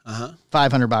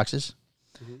 500 boxes.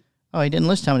 Mm-hmm. Oh, he didn't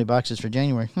list how many boxes for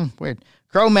January. Weird.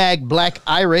 Cro-Mag Black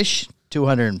Irish,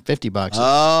 250 boxes.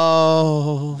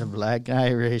 Oh. The Black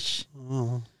Irish.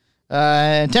 Oh.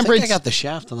 Temperance. I think I got the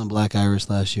shaft on the Black Iris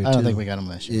last year, I don't think we got them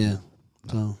last year. Yeah.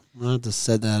 So I'll have to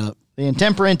set that up. The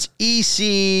Intemperance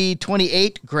EC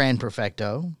 28 Grand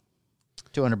Perfecto,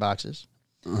 200 boxes.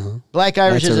 Black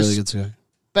Irish That's is a really good cigar.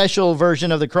 Special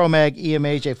version of the Cro-Mag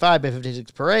EMH A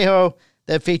 5x56 Parejo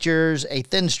that features a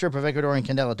thin strip of Ecuadorian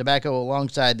Candela tobacco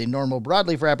alongside the normal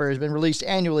broadleaf wrapper. Has been released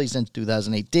annually since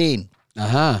 2018.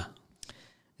 And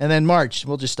then March.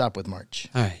 We'll just stop with March.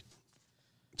 All right.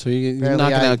 So you're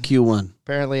knocking out Q1.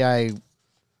 Apparently I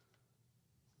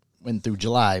went through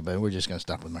July, but we're just going to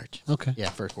stop with March. Okay. Yeah,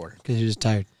 first quarter. Because you're just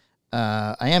tired.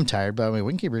 I am tired, but I mean,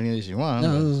 we can keep reading these if you want.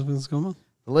 No, what's going on?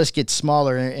 The list gets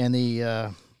smaller and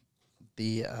the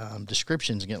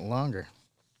descriptions get longer.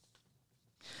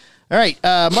 All right,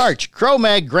 March.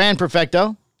 Cro-Mag Grand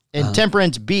Perfecto.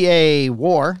 Intemperance BA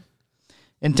War.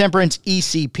 Intemperance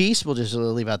EC Peace. We'll just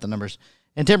leave out the numbers.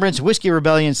 Intemperance Whiskey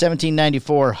Rebellion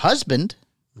 1794 Husband.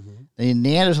 The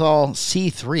Neanderthal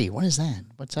C3. What is that?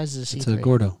 What size is a C3? It's a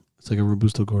Gordo. It's like a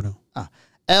Robusto Gordo.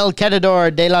 El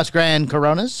Catador de las Gran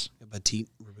Coronas. Petite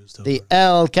Robusto. The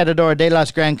El Catador de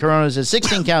las Gran Coronas is a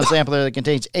 16-count sampler that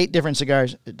contains 8 different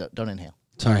cigars. Don't inhale.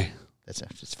 Sorry. That's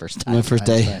the first time. My first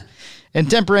day.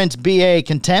 Intemperance BA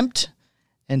Contempt.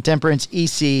 Intemperance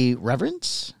EC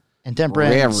Reverence.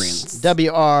 Intemperance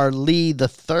WR Lee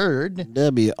III.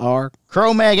 WR.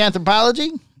 Cro-Mag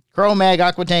Anthropology. Cro-Mag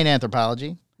Aquitaine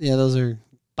Anthropology. Yeah, those are.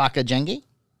 Baca Jengi.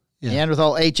 Yeah.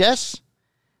 Neanderthal HS.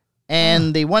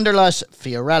 And the Wonderlust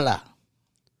Fiorella.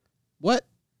 What?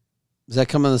 Does that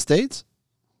come in the States?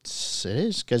 It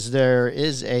is, because there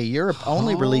is a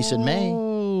Europe-only release in May.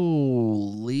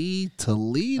 Holy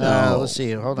Toledo. Let's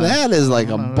see. Hold on. That is like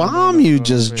a bomb you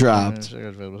just dropped.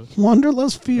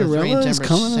 Wonderlust Fiorella is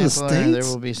coming in the States? There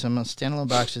will be some standalone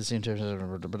boxes.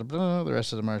 The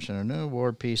rest of the March are new.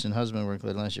 War, Peace, and Husband were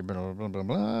included last year. Blah, blah, blah,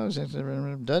 blah.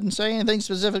 Doesn't say anything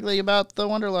specifically about the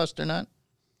Wonderlust or not.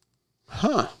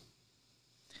 Huh.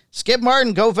 Skip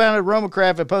Martin, co-founded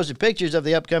Romacraft, had posted pictures of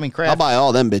the upcoming craft. I'll buy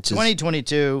all them bitches.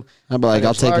 2022. I'll be like,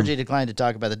 I'll take largely them. declined to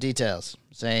talk about the details,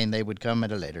 saying they would come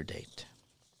at a later date.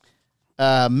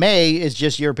 May is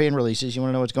just European releases. You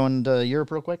want to know what's going to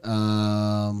Europe real quick? Wait.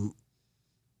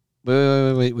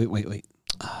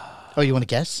 Oh, you want to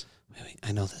guess? Wait.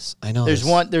 I know this. I know There's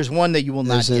this. There's one that you will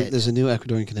not get. There's a new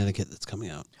Ecuadorian Connecticut that's coming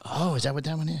out. Oh, is that what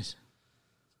that one is?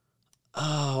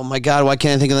 Oh, my God. Why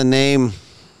can't I think of the name?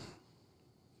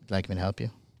 Would you like me to help you?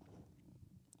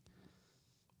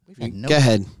 Go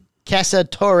ahead. Casa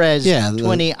Torres, Yeah,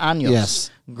 20 años. yes.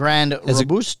 Grand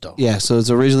Robusto. Yeah, so it's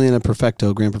originally in a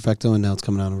Perfecto, Grand Perfecto, and now it's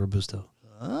coming out in Robusto.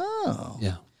 Oh.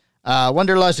 Yeah.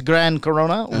 Wonderlust Grand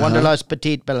Corona, Wonderlust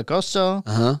Petit Bellicoso,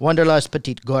 Wonderlust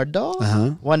Petit Gordo,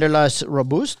 Wonderlust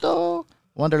Robusto,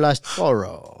 Wonderlust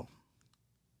Toro.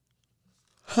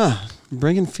 Huh.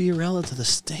 Bringing Fiorella to the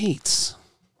States.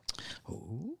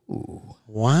 Ooh.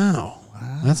 Wow.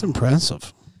 That's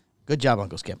impressive. Good job,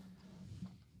 Uncle Skip.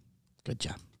 Good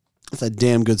job. That's a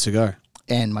damn good cigar.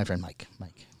 And my friend Mike.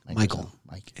 Michael.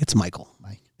 Mike. It's Michael.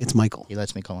 Mike. It's Michael. He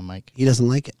lets me call him Mike. He doesn't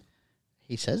like it.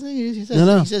 He says he says,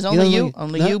 No. He says only He you. doesn't like it.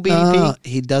 Only No, you, BDP. no,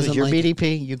 he doesn't You're like it.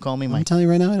 BDP. You call me I'm Mike. telling you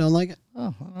right now, I don't like it.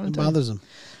 Oh, It bothers him.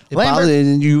 It Lambert- bothers,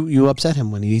 and you upset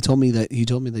him when he told me that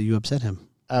you upset him.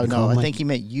 Oh, You no. call him I Mike. think he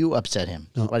meant you upset him.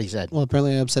 No. What he said. Well,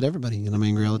 apparently I upset everybody, and I'm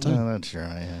angry all the time. No, that's true.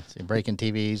 Yeah. See, breaking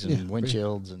TVs and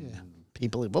windshields and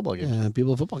people at football games. Yeah,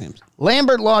 people at football games.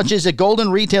 Lambert launches a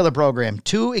golden retailer program.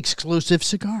 2 exclusive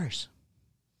cigars.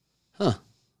 Huh.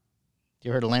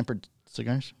 You heard of Lambert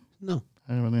cigars? No.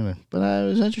 I don't remember. But it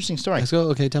was an interesting story. Let's go.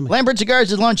 Okay, tell me. Lambert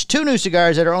Cigars has launched 2 new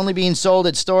cigars that are only being sold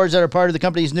at stores that are part of the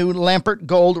company's new Lambert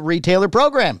Gold Retailer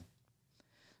program.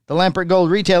 The Lambert Gold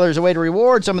Retailer is a way to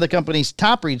reward some of the company's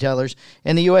top retailers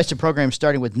in the U.S. The program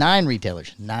starting with 9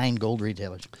 retailers. 9 gold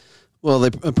retailers. Well, they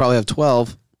probably have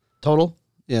 12. Total?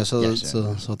 Yeah, so Yes,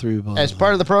 so 3. As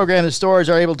part of the program, the stores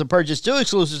are able to purchase 2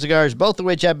 exclusive cigars, both of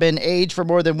which have been aged for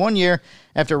more than 1 year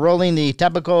after rolling the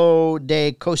Tabaco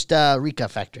de Costa Rica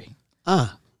factory.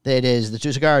 That is the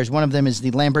 2 cigars. One of them is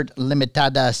the Lambert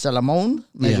Limitada Salomon,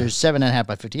 measures 7.5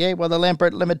 by 58, while the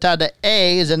Lambert Limitada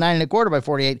A is a 9 1/4 by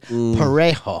 48.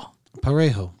 Parejo.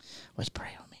 Parejo. What's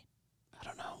Parejo mean? I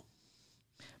don't know.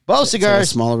 Both Is that a cigars.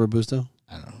 smaller Robusto?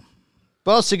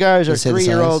 Both cigars are Does it say the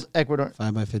 3-year-old size? Ecuador.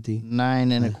 5 by 50. 9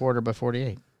 1/4 by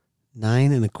 48.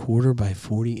 9 1/4 by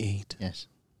 48. Yes.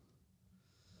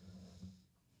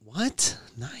 What?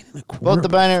 9 1/4. Both the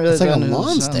binary. It's like a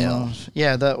Lonsdale.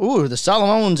 Yeah. The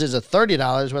Salomon's is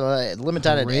 $30, while the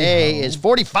Limitada Parejo. A is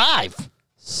 $45.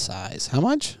 Size. How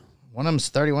much? One of them's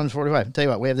 31, 45. Tell you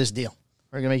what, we have this deal.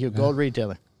 We're going to make you a gold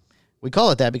retailer. We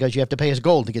call it that because you have to pay us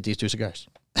gold to get these 2 cigars.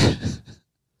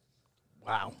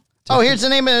 Wow. Oh, here's the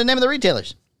name of the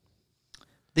retailers.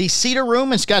 The Cedar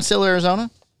Room in Scottsdale, Arizona.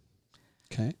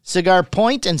 Okay. Cigar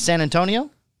Point in San Antonio.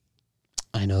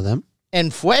 I know them.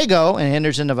 And Fuego in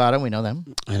Henderson, Nevada. We know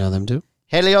them. I know them too.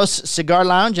 Helios Cigar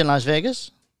Lounge in Las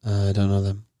Vegas. I don't know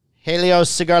them. Helios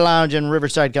Cigar Lounge in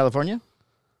Riverside, California.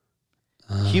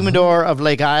 Humidor of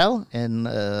Lake Isle and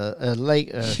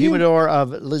Humidor of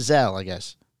Lizelle, I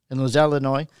guess, in Lizelle,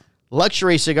 Illinois.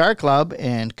 Luxury Cigar Club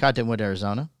in Cottonwood,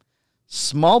 Arizona.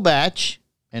 Small Batch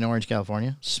in Orange,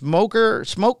 California. Smoke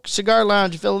Cigar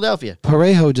Lounge in Philadelphia.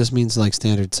 Parejo just means like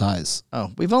standard size.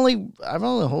 Oh, I've only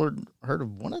heard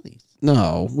of one of these.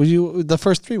 No, the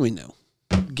first 3 we knew.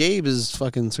 Gabe is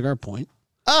fucking Cigar Point.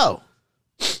 Oh,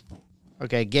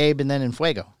 okay. Gabe and then in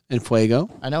Fuego. In Fuego.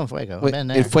 I know in Fuego. I've Wait, been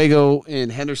there. in Fuego in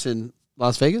Henderson,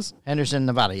 Las Vegas? Henderson,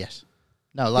 Nevada. Yes.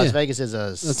 No, Las Yeah. Vegas is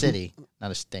a city,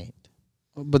 not a state.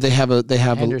 But they have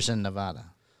Henderson, Nevada.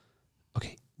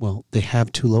 Okay. Well, they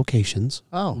have 2 locations.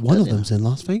 Oh, one does of it? them's in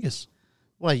Las Vegas.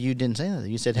 Well, you didn't say that.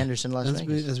 You said Henderson, Las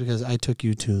Vegas. That's because I took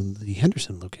you to the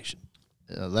Henderson location.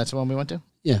 That's the one we went to?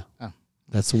 Yeah. Oh.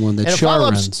 That's the one that And a Char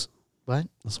follow-up runs. What?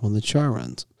 That's the one that Char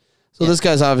runs. So this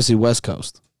guy's obviously West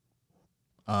Coast.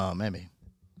 Oh, maybe.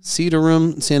 Cedar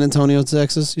Room, San Antonio,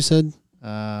 Texas, you said?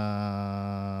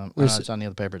 It's on the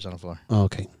other paper. It's on the floor. Oh,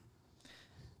 okay.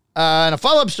 And a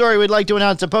follow-up story, we'd like to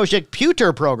announce the Poshek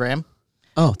Pewter program.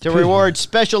 Oh, To reward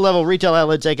special level retail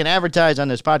outlets they can advertise on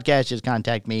this podcast, just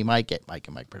contact me, Mike, at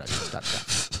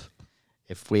MikeandMikeProductions.com.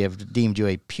 If we have deemed you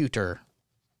a pewter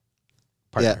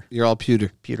partner. Yeah, you're all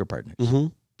pewter. Pewter partners. Mm-hmm.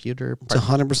 Pewter It's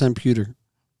partner. 100% pewter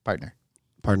Partner.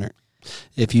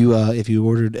 If you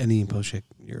ordered any Poshek,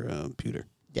 you're a pewter.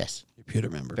 Yes. You're a pewter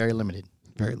member. Very limited.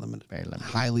 Very limited. Very limited.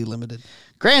 Highly limited.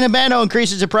 Grand Habano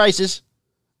increases the prices.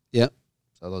 Yep.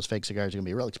 So those fake cigars are going to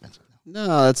be real expensive.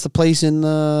 No, that's the place in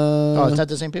Oh, is that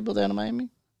the same people down in Miami?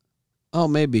 Oh,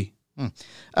 maybe.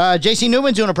 JC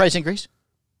Newman's doing a price increase.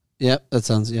 Yep, that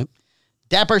sounds, yep.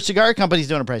 Dapper Cigar Company's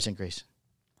doing a price increase.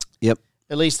 Yep.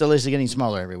 At least the list is getting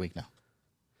smaller every week now.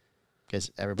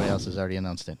 Because everybody else has already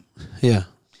announced it. Yeah.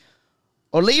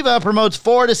 Oliva promotes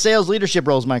 4 to sales leadership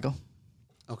roles, Michael.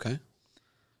 Okay.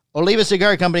 Oliva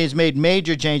Cigar Company has made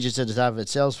major changes to the top of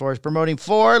its sales force, promoting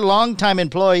 4 longtime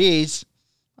employees.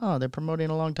 Oh, they're promoting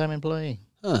a longtime employee.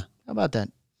 Huh. How about that?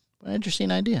 What an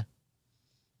interesting idea.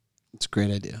 It's a great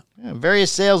idea. Yeah,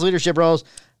 various sales leadership roles.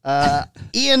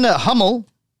 Ian Hummel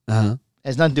Uh-huh.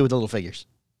 has nothing to do with the little figures.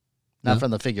 Not No?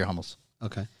 from the figure Hummels.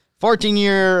 Okay.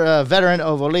 14-year veteran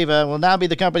of Oliva will now be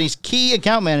the company's key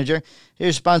account manager. His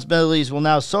responsibilities will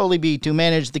now solely be to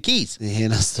manage the keys. They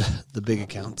hand us the big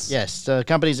accounts. Yes, the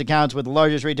company's accounts with the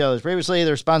largest retailers. Previously,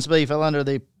 the responsibility fell under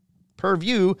the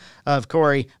purview of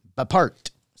Corey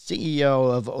Bapart,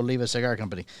 CEO of Oliva Cigar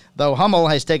Company, though Hummel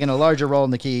has taken a larger role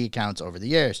in the key accounts over the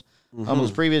years.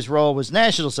 Hummel's previous role was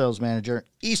National Sales Manager,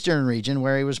 Eastern Region,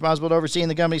 where he was responsible for overseeing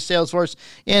the company's sales force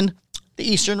in the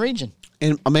Eastern Region.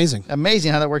 And amazing.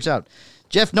 Amazing how that works out.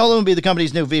 Jeff Nolan will be the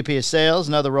company's new VP of Sales,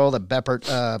 another role that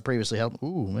Beppert previously held.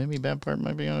 Ooh, maybe Beppert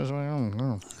might be on his way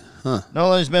home. Huh.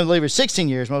 Nolan has been with Lee for 16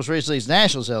 years, most recently as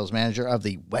National Sales Manager of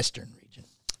the Western region.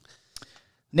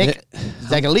 Nick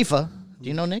Zagalifa. Do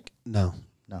you know Nick? No.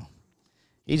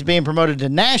 He's being promoted to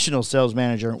National Sales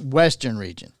Manager, Western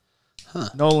region.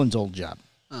 Nolan's old job.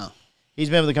 Oh. He's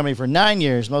been with the company for 9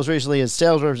 years, most recently as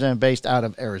sales representative based out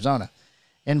of Arizona.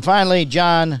 And finally,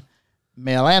 John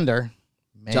Mailander.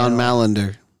 John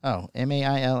Mailander. Oh,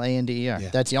 Mailander. Yeah.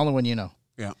 That's the only one you know.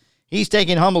 Yeah. He's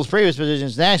taking Humble's previous position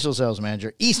as National Sales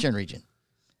Manager, Eastern region.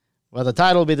 Well, the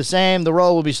title will be the same. The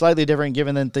role will be slightly different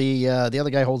given that the other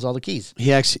guy holds all the keys.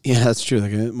 He actually, yeah, that's true.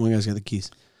 Like, one guy's got the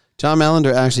keys. John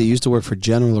Mailander actually used to work for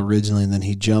General originally, and then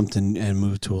he jumped and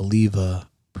moved to Oliva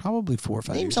probably 4 or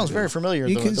 5 years Name sounds ago. very familiar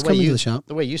He the come into the shop.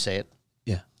 way you say it.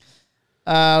 Yeah.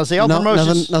 Let's see, all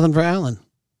promotions. Nothing for Alan.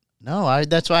 No,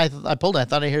 that's why I pulled it. I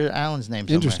thought I heard Alan's name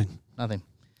somewhere. Interesting. Nothing.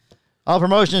 All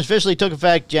promotions officially took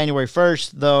effect January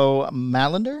 1st, though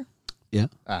Mailander Yeah.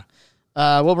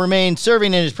 will remain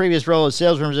serving in his previous role as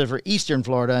sales representative for Eastern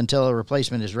Florida until a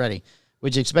replacement is ready,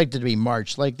 which is expected to be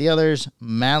March. Like the others,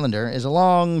 Mailander is a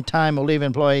long-time Oliva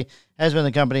employee, has been in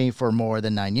the company for more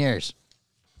than 9 years.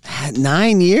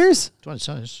 9 years? That's what it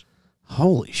says.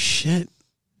 Holy shit.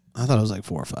 I thought it was like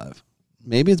 4 or 5.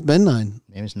 Maybe it's been 9.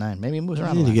 Maybe it's 9. Maybe it moves I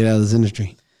around a need to lot. get out of this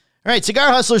industry. All right, Cigar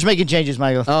Hustlers making changes,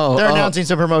 Michael. They're announcing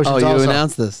some promotions Oh, you also.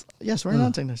 announced this? Yes, we're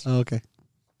announcing this. Oh, okay.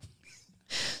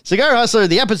 Cigar Hustler,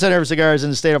 the epicenter of cigars in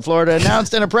the state of Florida,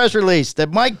 announced in a press release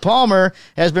that Mike Palmer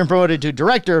has been promoted to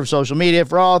Director of Social Media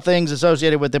for all things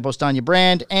associated with the Postania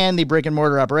brand and the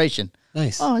brick-and-mortar operation.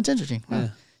 Nice. Oh, it's interesting. Yeah.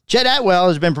 Chet Atwell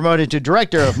has been promoted to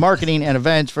Director of Marketing and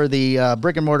Events for the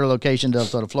brick-and-mortar location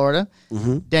of Florida.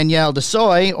 Mm-hmm. Danielle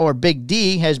DeSoy, or Big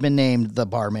D, has been named the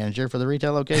bar manager for the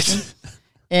retail location.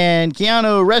 And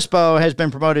Keanu Respo has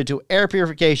been promoted to Air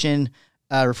Purification,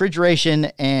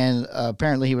 refrigeration, and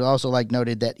apparently he would also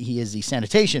noted that he is the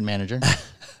sanitation manager.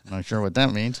 I'm not sure what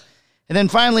that means. And then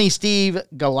finally, Steve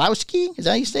Galowski. Is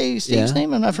that how you say Steve's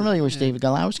name? I'm not familiar with Steve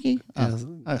Galowski. I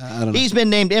don't know. He's been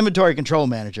named inventory control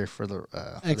manager for the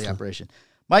operation.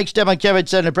 Mike Stepankevich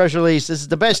said in a press release, "This is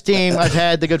the best team I've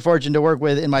had the good fortune to work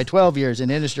with in my 12 years in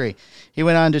industry." He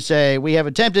went on to say, "We have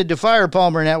attempted to fire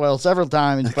Palmer and Atwell several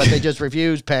times, but they just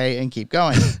refuse, pay, and keep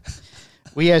going."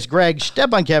 We asked Greg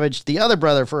Stepankevich, the other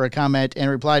brother, for a comment and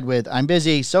replied with, "I'm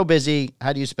busy, so busy.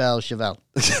 How do you spell Chevelle?"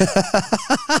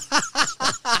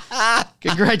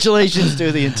 Congratulations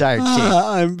to the entire team.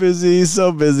 I'm busy,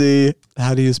 so busy.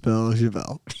 How do you spell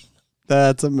Chevelle?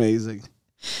 That's amazing.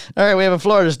 All right, we have a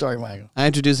Florida story, Michael. I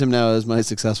introduce him now as my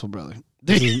successful brother.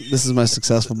 This is my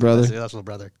successful brother. Successful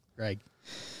brother, Greg.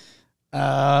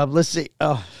 Let's see.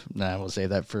 Oh, no, we'll save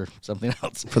that for something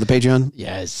else. For the Patreon?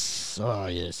 Yes. Oh,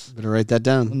 yes. Better write that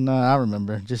down. No, I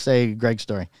remember. Just say Greg's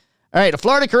story. All right, a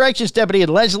Florida corrections deputy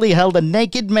allegedly held a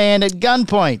naked man at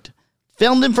gunpoint,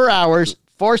 filmed him for hours,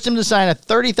 forced him to sign a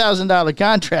 $30,000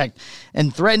 contract,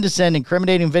 and threatened to send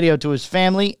incriminating video to his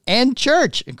family and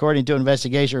church, according to an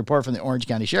investigation report from the Orange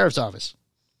County Sheriff's Office.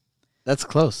 That's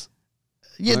close.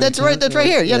 Yeah, that's right. That's right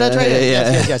here. Yeah, that's right here.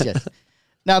 Yeah. Yes.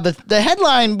 Now, the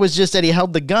headline was just that he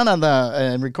held the gun on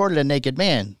and recorded a naked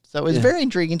man. So it was a very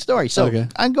intriguing story. So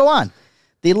I'll go on.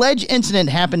 The alleged incident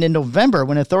happened in November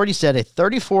when authorities said a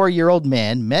 34-year-old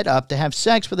man met up to have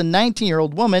sex with a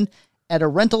 19-year-old woman at a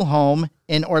rental home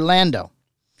in Orlando.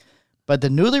 But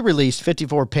the newly released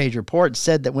 54-page report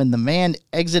said that when the man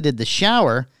exited the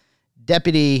shower,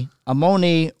 Deputy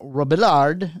Amoni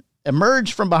Robillard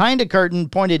emerged from behind a curtain,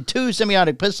 pointed 2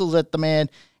 semi-automatic pistols at the man,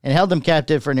 and held him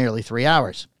captive for nearly 3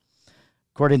 hours.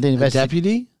 According to the investigation.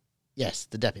 Deputy? Yes,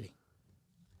 the deputy.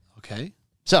 Okay.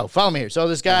 So, follow me here. So,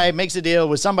 this guy makes a deal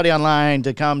with somebody online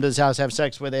to come to his house, have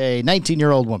sex with a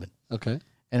 19-year-old woman. Okay.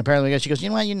 And apparently she goes, you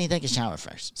know what, you need to take a shower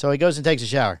first. So, he goes and takes a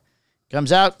shower.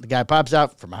 Comes out, the guy pops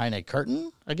out from behind a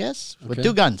curtain, I guess, with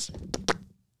 2 guns.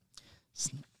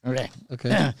 Okay.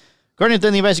 According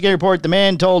to the investigative report, the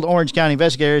man told Orange County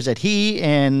investigators that he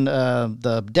and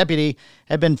the deputy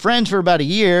had been friends for about a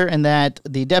year and that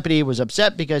the deputy was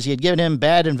upset because he had given him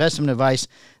bad investment advice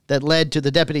that led to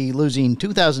the deputy losing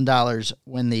 $2,000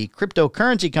 when the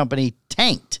cryptocurrency company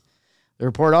tanked. The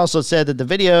report also said that the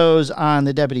videos on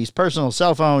the deputy's personal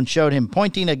cell phone showed him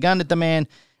pointing a gun at the man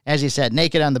as he sat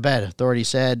naked on the bed. Authorities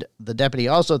said the deputy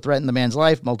also threatened the man's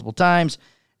life multiple times.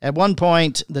 At one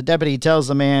point, the deputy tells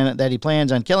the man that he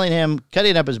plans on killing him,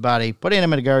 cutting up his body, putting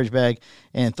him in a garbage bag,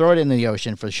 and throwing it in the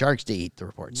ocean for the sharks to eat, the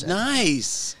report said.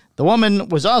 Nice. The woman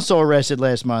was also arrested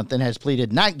last month and has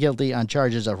pleaded not guilty on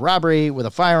charges of robbery with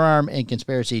a firearm and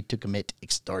conspiracy to commit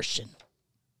extortion.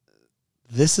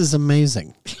 This is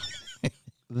amazing.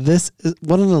 This is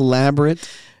what an elaborate.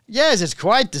 Yes, it's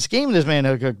quite the scheme this man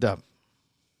had cooked up.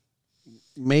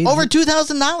 Made Over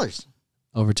 $2,000.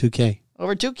 over 2K.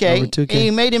 Over 2K. Over 2K. And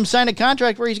he made him sign a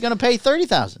contract where he's going to pay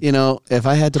 $30,000. You know, if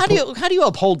I had to, How do you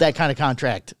uphold that kind of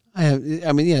contract? I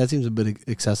mean, yeah, that seems a bit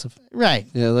excessive. Right.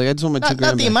 Yeah, like I just want my $2,000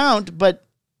 Not the back. amount, but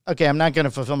okay, I'm not going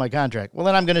to fulfill my contract. Well,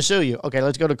 then I'm going to sue you. Okay,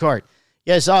 let's go to court.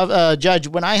 Yes, Judge,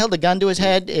 when I held a gun to his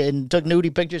head and took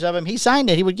nudie pictures of him, he signed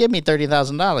it. He would give me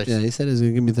 $30,000. Yeah, he said he was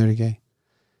going to give me $30K.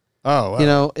 Oh, well. You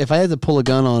know, if I had to pull a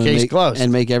gun on Case closed.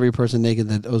 and make every person naked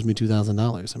that owes me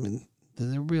 $2,000, I mean,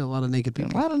 there would be a lot of naked A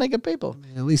people. lot of naked people.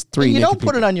 At least 3 You naked don't put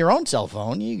people. it on your own cell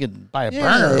phone. You could buy a Yeah,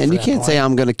 burner. and for you that can't point. say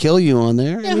I'm going to kill you on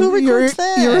there. Yeah, who records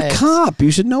that? You're a cop. You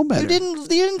should know better. You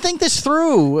didn't think this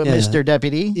through, Yeah. Mr.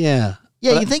 Deputy. Yeah.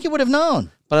 Yeah, But you think you would have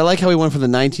known. But I like how he went for the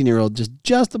 19-year-old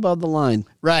just above the line.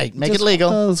 Right. Make Just- it legal.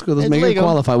 Oh, let's go. Let's It's make legal. it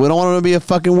qualify. We don't want him to be a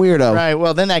fucking weirdo. Right.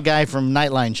 Well, then that guy from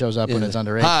Nightline shows up when Yeah. it's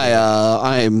underage.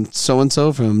 Hi, I'm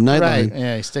so-and-so from Nightline. Right.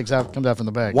 Yeah, he comes out from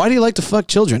the back. Why do you like to fuck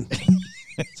children?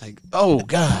 It's like, oh,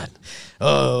 God.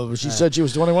 Oh, she said she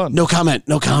was 21. No comment.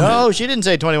 No comment. No, she didn't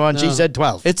say 21. She said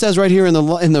 12. It says right here in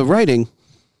the writing,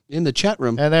 in the chat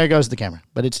room. And there goes the camera,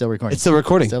 but it's still recording. It's still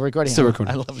recording. Still recording. Still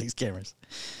recording. I love these cameras.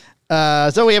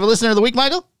 So we have a listener of the week,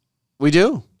 Michael. We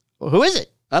do. Well, who is it?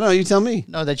 I don't know. You tell me.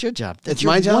 No, that's your job. That's It's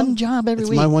your my job? one job every It's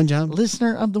week. my one job?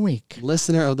 Listener of the week.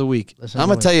 Listener of the week. Listener I'm of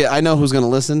going the to tell you, I know who's going to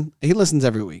listen. He listens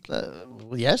every week.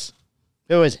 Yes.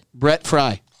 Who is it? Brett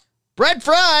Fry. Brett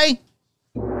Fry.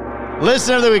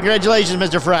 Listener of the week. Congratulations,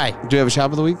 Mr. Fry. Do you have a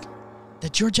shop of the week?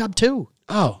 That's your job too.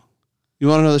 Oh. You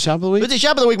want to know the shop of the week? Who's the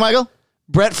shop of the week, Michael?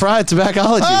 Brett Fry,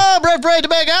 Tobaccology. Oh, Brett Fry,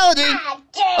 Tobaccology.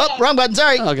 Oh, wrong button.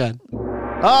 Sorry. Oh, God.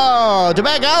 Oh,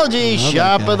 Tobaccology,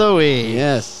 shop God. of the week.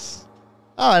 Yes.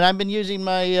 Oh, and I've been using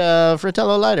my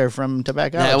Fratello lighter from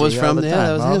Tobaccology. That was all from the yeah, time.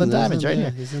 that was all him. the That was time. It's him. right Yeah,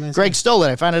 here. he's a nice Greg guy. stole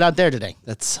it. I found it out there today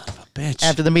That son of a bitch.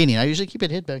 after the meeting. I usually keep it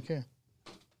hid back here.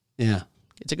 Yeah.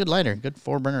 It's a good lighter, good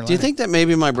 4-burner lighter. Do you think that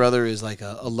maybe my brother is like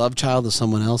a love child of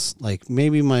someone else? Like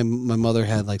maybe my mother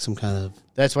had like some kind of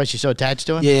that's why she's so attached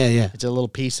to him? yeah. It's a little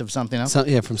piece of something else.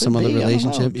 From some other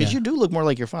relationship. Because Yeah. you do look more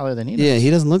like your father than he does. Yeah, he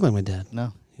doesn't look like my dad.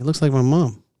 No. He looks like my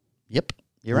mom. Yep.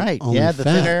 You're right. Only Yeah, the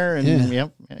fat. thinner and Yeah.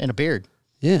 yep, and a beard.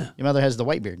 Yeah. Your mother has the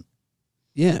white beard.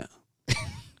 Yeah.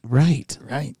 Right.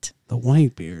 Right. The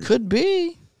white beard. Could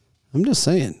be. I'm just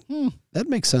saying. That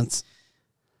makes sense.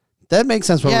 That makes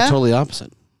sense, but Yeah. we're totally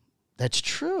opposite. That's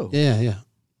true. Yeah.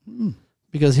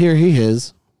 Because here he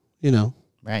is, you know.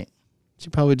 Right. She's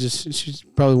probably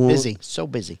won't, Busy. So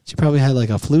busy. She probably had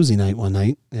like a floozy night one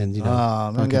night, and you know,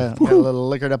 Oh, man, fucking- got a little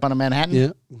liquored up on a Manhattan.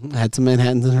 yeah, had some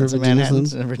Manhattans in her Some Virginia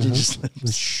Manhattans Slims. and Virginia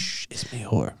Slims. Shh, it's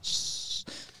mejor.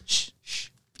 Shh.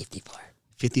 54.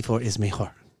 54 is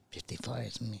mejor. 54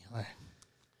 is me.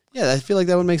 Yeah, I feel like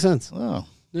that would make sense. Oh.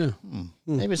 Yeah,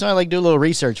 Maybe somebody like do a little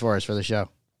research for us for the show.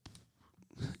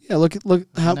 yeah. Look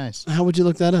how Nice. how would you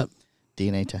look that up?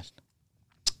 DNA test.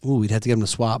 Ooh, we'd have to get him to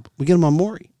swap. We get him on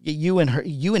Maury. You and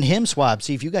him swab.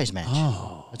 See if you guys match.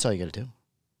 Oh, That's all you got to do.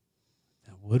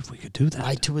 we could do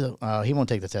that. He won't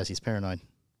take the test. He's paranoid.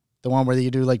 The one where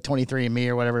you do like 23andMe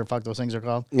or whatever the fuck those things are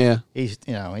called. Yeah,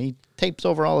 He tapes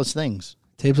over all his things,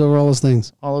 tapes over all those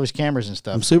things. all of his cameras and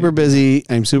stuff. I'm super busy.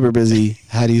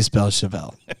 How do you spell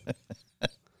Chevelle?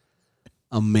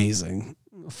 Amazing.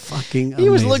 Fucking He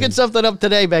was amazing. looking something up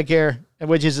today back here,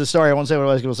 which is the story. I won't say what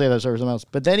I was going to say. That story or something else.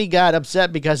 But then he got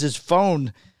upset because his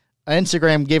phone,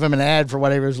 Instagram, gave him an ad for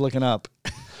whatever he was looking up.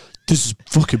 This is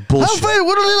fucking bullshit.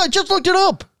 What is it? I just looked it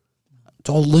up. It's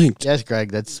all linked. Yes,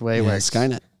 Greg, that's the way it Yeah, works.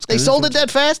 Skynet. They sold it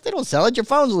that fast? They don't sell it. Your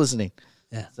phone's listening.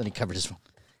 Yeah. Then he covered his phone.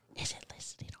 Is it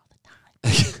listening all the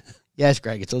time? Yes,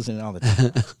 Greg, it's listening all the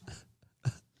time.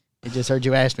 I just heard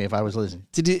you ask me if I was listening.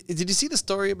 Did you see the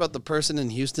story about the person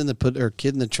in Houston that put her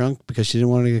kid in the trunk because she didn't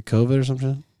want to get COVID or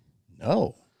something?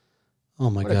 No. Oh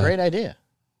my What god! a great idea.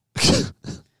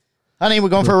 Honey, we're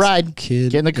going for a ride.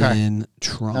 Kid Get in the car. in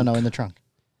trunk. No, in the trunk.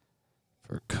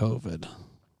 For COVID.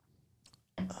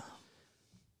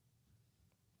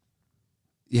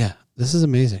 Yeah, this is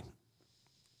amazing.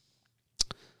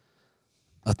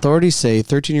 Authorities say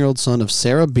 13-year-old son of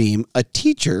Sarah Beam, a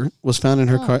teacher, was found in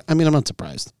her car. I mean, I'm not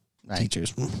surprised. Right.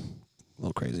 Teachers, a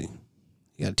little crazy.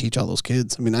 You got to teach all those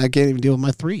kids. I mean, I can't even deal with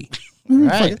my 3.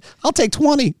 Right. I'll take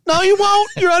 20. No, you won't.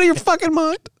 You're out of your fucking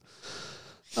mind.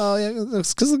 Oh, yeah,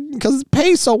 because it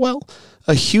pays so well.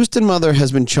 A Houston mother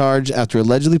has been charged after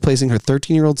allegedly placing her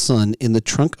 13-year-old son in the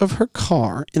trunk of her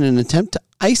car in an attempt to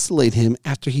isolate him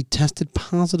after he tested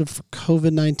positive for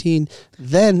COVID-19.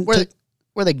 Then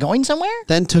Were they going somewhere?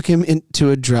 then took him into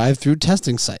a drive-through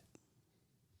testing site.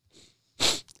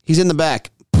 He's in the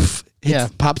back. Poof, Yeah.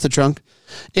 pops the trunk.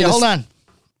 Yeah, hold on.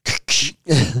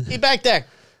 He back there.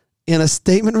 In a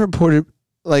statement reported,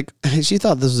 she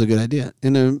thought this was a good idea.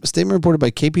 In a statement reported by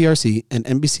KPRC, an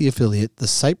NBC affiliate, the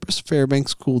Cypress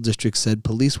Fairbanks School District said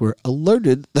police were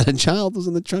alerted that a child was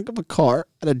in the trunk of a car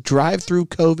at a drive-through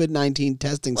COVID-19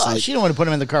 testing site. She didn't want to put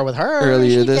him in the car with her.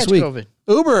 Earlier this week. COVID.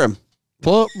 Uber him.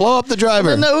 Blow up the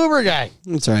driver. And the Uber guy.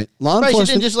 That's right. Law She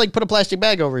enforcement. didn't just put a plastic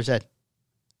bag over his head.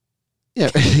 Yeah.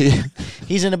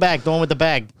 He's in the back, the one with the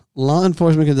bag. Law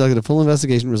enforcement conducted a full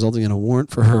investigation resulting in a warrant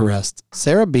for her arrest.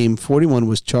 Sarah Beam, 41,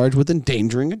 was charged with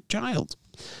endangering a child.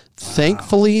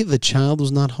 Thankfully, the child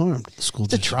was not harmed. The school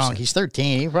The district trunk. He's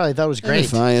 13. He probably thought it was great.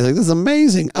 Fine. He's like, this is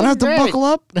amazing. I don't have to Great. buckle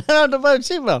up. I don't have to put a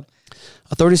seatbelt.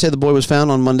 Authorities say the boy was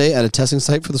found on Monday at a testing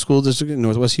site for the school district in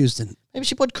Northwest Houston. Maybe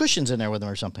she put cushions in there with him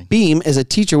or something. Beam is a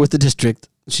teacher with the district.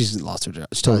 She's lost her job.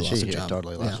 She totally lost her She job.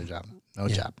 totally lost her job. No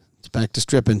job. It's back to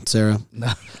stripping, Sarah.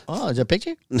 No. Oh, is that a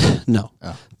picture? No.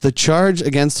 Oh. The charge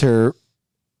against her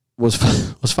was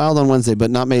filed on Wednesday,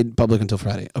 but not made public until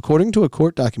Friday. According to a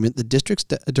court document, the district's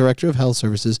director of health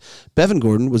services, Bevan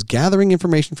Gordon, was gathering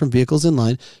information from vehicles in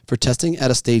line for testing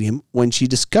at a stadium when she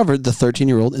discovered the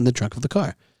 13-year-old in the trunk of the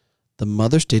car. The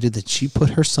mother stated that she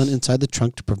put her son inside the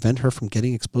trunk to prevent her from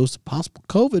getting exposed to possible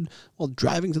COVID while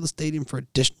driving to the stadium for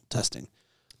additional testing,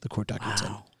 the court document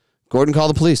said. Gordon called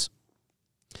the police.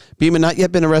 Beam had not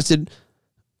yet been arrested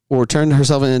or turned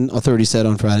herself in, authorities said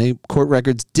on Friday. Court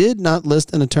records did not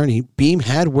list an attorney. Beam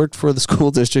had worked for the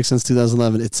school district since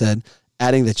 2011, it said,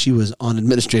 adding that she was on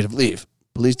administrative leave.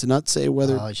 Police did not say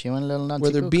whether She went a little nutsy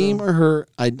whether cuckoo. Beam or her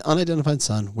unidentified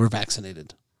son were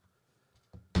vaccinated.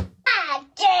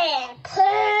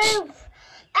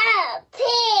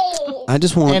 I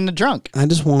just want in the trunk. I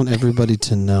just want everybody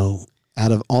to know,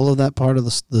 out of all of that part of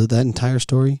that entire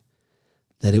story,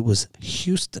 that it was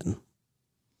Houston,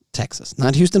 Texas,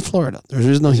 not Houston, Florida. There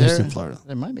is no Houston, Florida.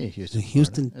 There might be a Houston,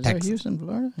 Houston, Florida. Is Texas. there Houston,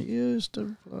 Florida?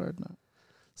 Houston, Florida.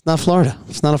 It's not Florida.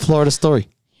 It's not a Florida story.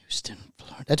 Houston,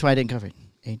 Florida. That's why I didn't cover it.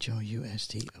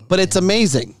 H-O-U-S-T-O. But it's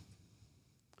amazing.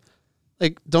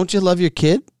 Like, don't you love your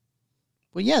kid?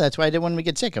 Well, yeah, that's why I didn't want him to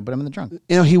get sick. I put him in the trunk.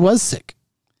 You know, he was sick.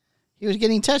 He was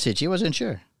getting tested. She wasn't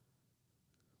sure.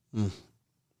 Mm.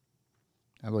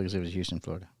 I believe it was Houston,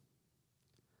 Florida.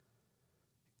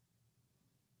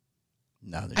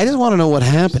 No, I just want to know what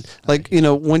happened. Like, you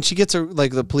know, when she gets her,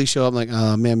 like, the police show up, I'm like,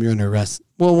 oh, ma'am, you're under arrest.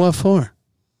 Well, what for?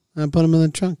 I put him in the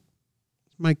trunk.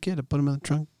 It's my kid. I put him in the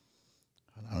trunk.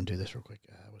 I want to do this real quick.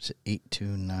 What's it?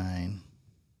 829.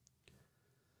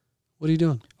 What are you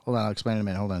doing? Hold on, I'll explain in a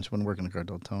minute. Hold on. It's when working the car.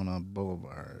 Deltona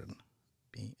Boulevard.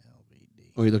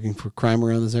 BLVD. Are you looking for crime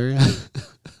around this area?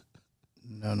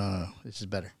 No. This is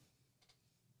better.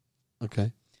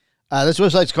 Okay. This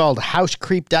website's called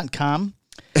housecreep.com.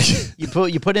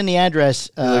 You put in the address.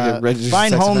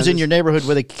 Find homes in your neighborhood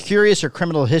with a curious or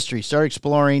criminal history. Start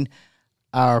exploring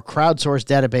our crowdsourced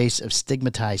database of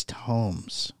stigmatized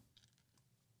homes.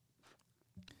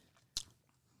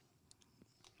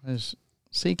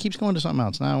 See, it keeps going to something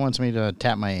else. Now it wants me to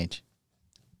tap my age.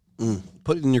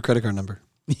 Put in your credit card number.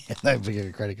 Yeah, I forget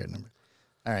your credit card number.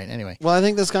 All right, anyway. Well, I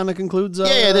think this kind of concludes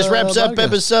this wraps up podcast.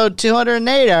 episode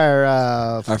 208,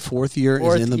 our fourth year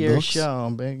is in the books.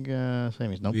 show. Big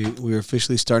savings. Nope. We are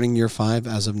officially starting year 5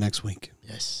 as of next week.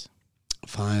 Yes.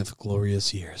 5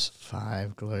 glorious years.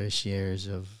 5 glorious years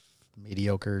of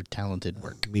mediocre, talented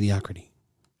work. Mediocrity.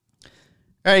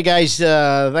 All right, guys.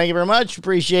 Thank you very much.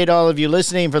 Appreciate all of you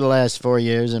listening for the last 4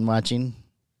 years and watching.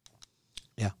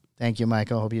 Yeah. Thank you,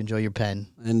 Michael. Hope you enjoy your pen.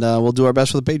 And we'll do our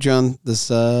best for the Patreon.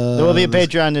 There will be a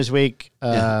Patreon this week.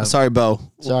 Sorry, Bo.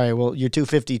 Sorry. Well, your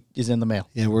 $2.50 is in the mail.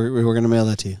 Yeah, we're going to mail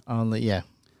that to you. Only, yeah,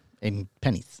 in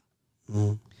pennies. Mm.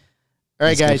 All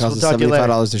right, guys. We'll talk to you later.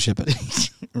 $75 to ship it.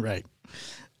 Right.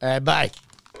 All right, bye.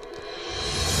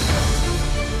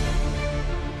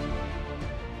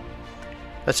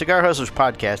 The Cigar Hustlers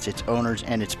podcast, its owners,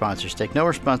 and its sponsors take no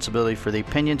responsibility for the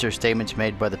opinions or statements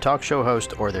made by the talk show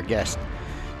host or their guest.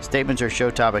 Statements or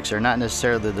show topics are not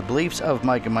necessarily the beliefs of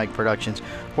Mike and Mike Productions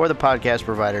or the podcast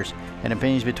providers, and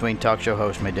opinions between talk show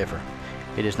hosts may differ.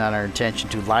 It is not our intention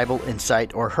to libel,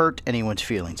 incite, or hurt anyone's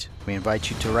feelings. We invite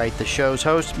you to write the show's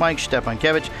host, Mike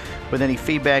Stepankevich, with any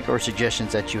feedback or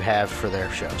suggestions that you have for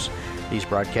their shows. These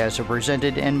broadcasts are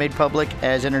presented and made public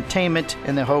as entertainment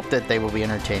in the hope that they will be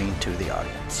entertaining to the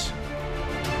audience.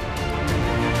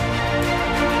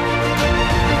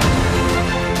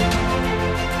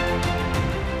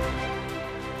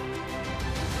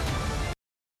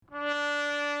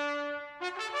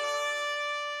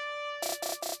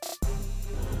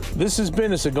 This has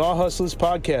been a Cigar Hustlers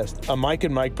podcast, a Mike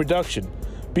and Mike production.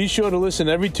 Be sure to listen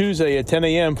every Tuesday at 10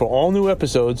 a.m. for all new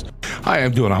episodes. Hi,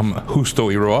 I'm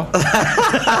Husto Iroa.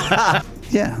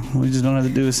 Yeah, we just don't have to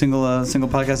do a single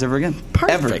podcast ever again.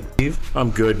 Perfect. Ever.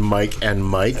 I'm good, Mike and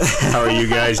Mike. How are you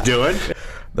guys doing?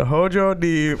 The Hojo,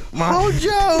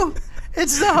 Hojo!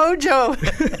 It's the Hojo!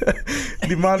 the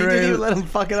You moderator. didn't even let him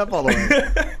fuck it up all the way.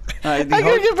 I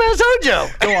gotta get past Hojo.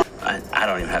 Go on. I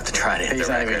don't even have to try to hit the record. He's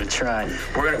not even gonna try.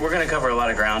 We're gonna cover a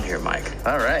lot of ground here, Mike.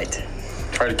 All right.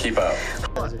 Try to keep up.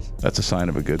 That's a sign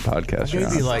of a good podcast.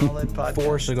 Maybe like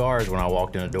 4 cigars when I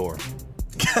walked in the door.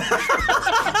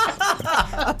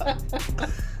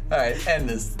 All right, end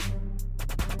this.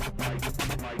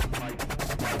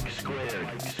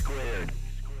 Squared.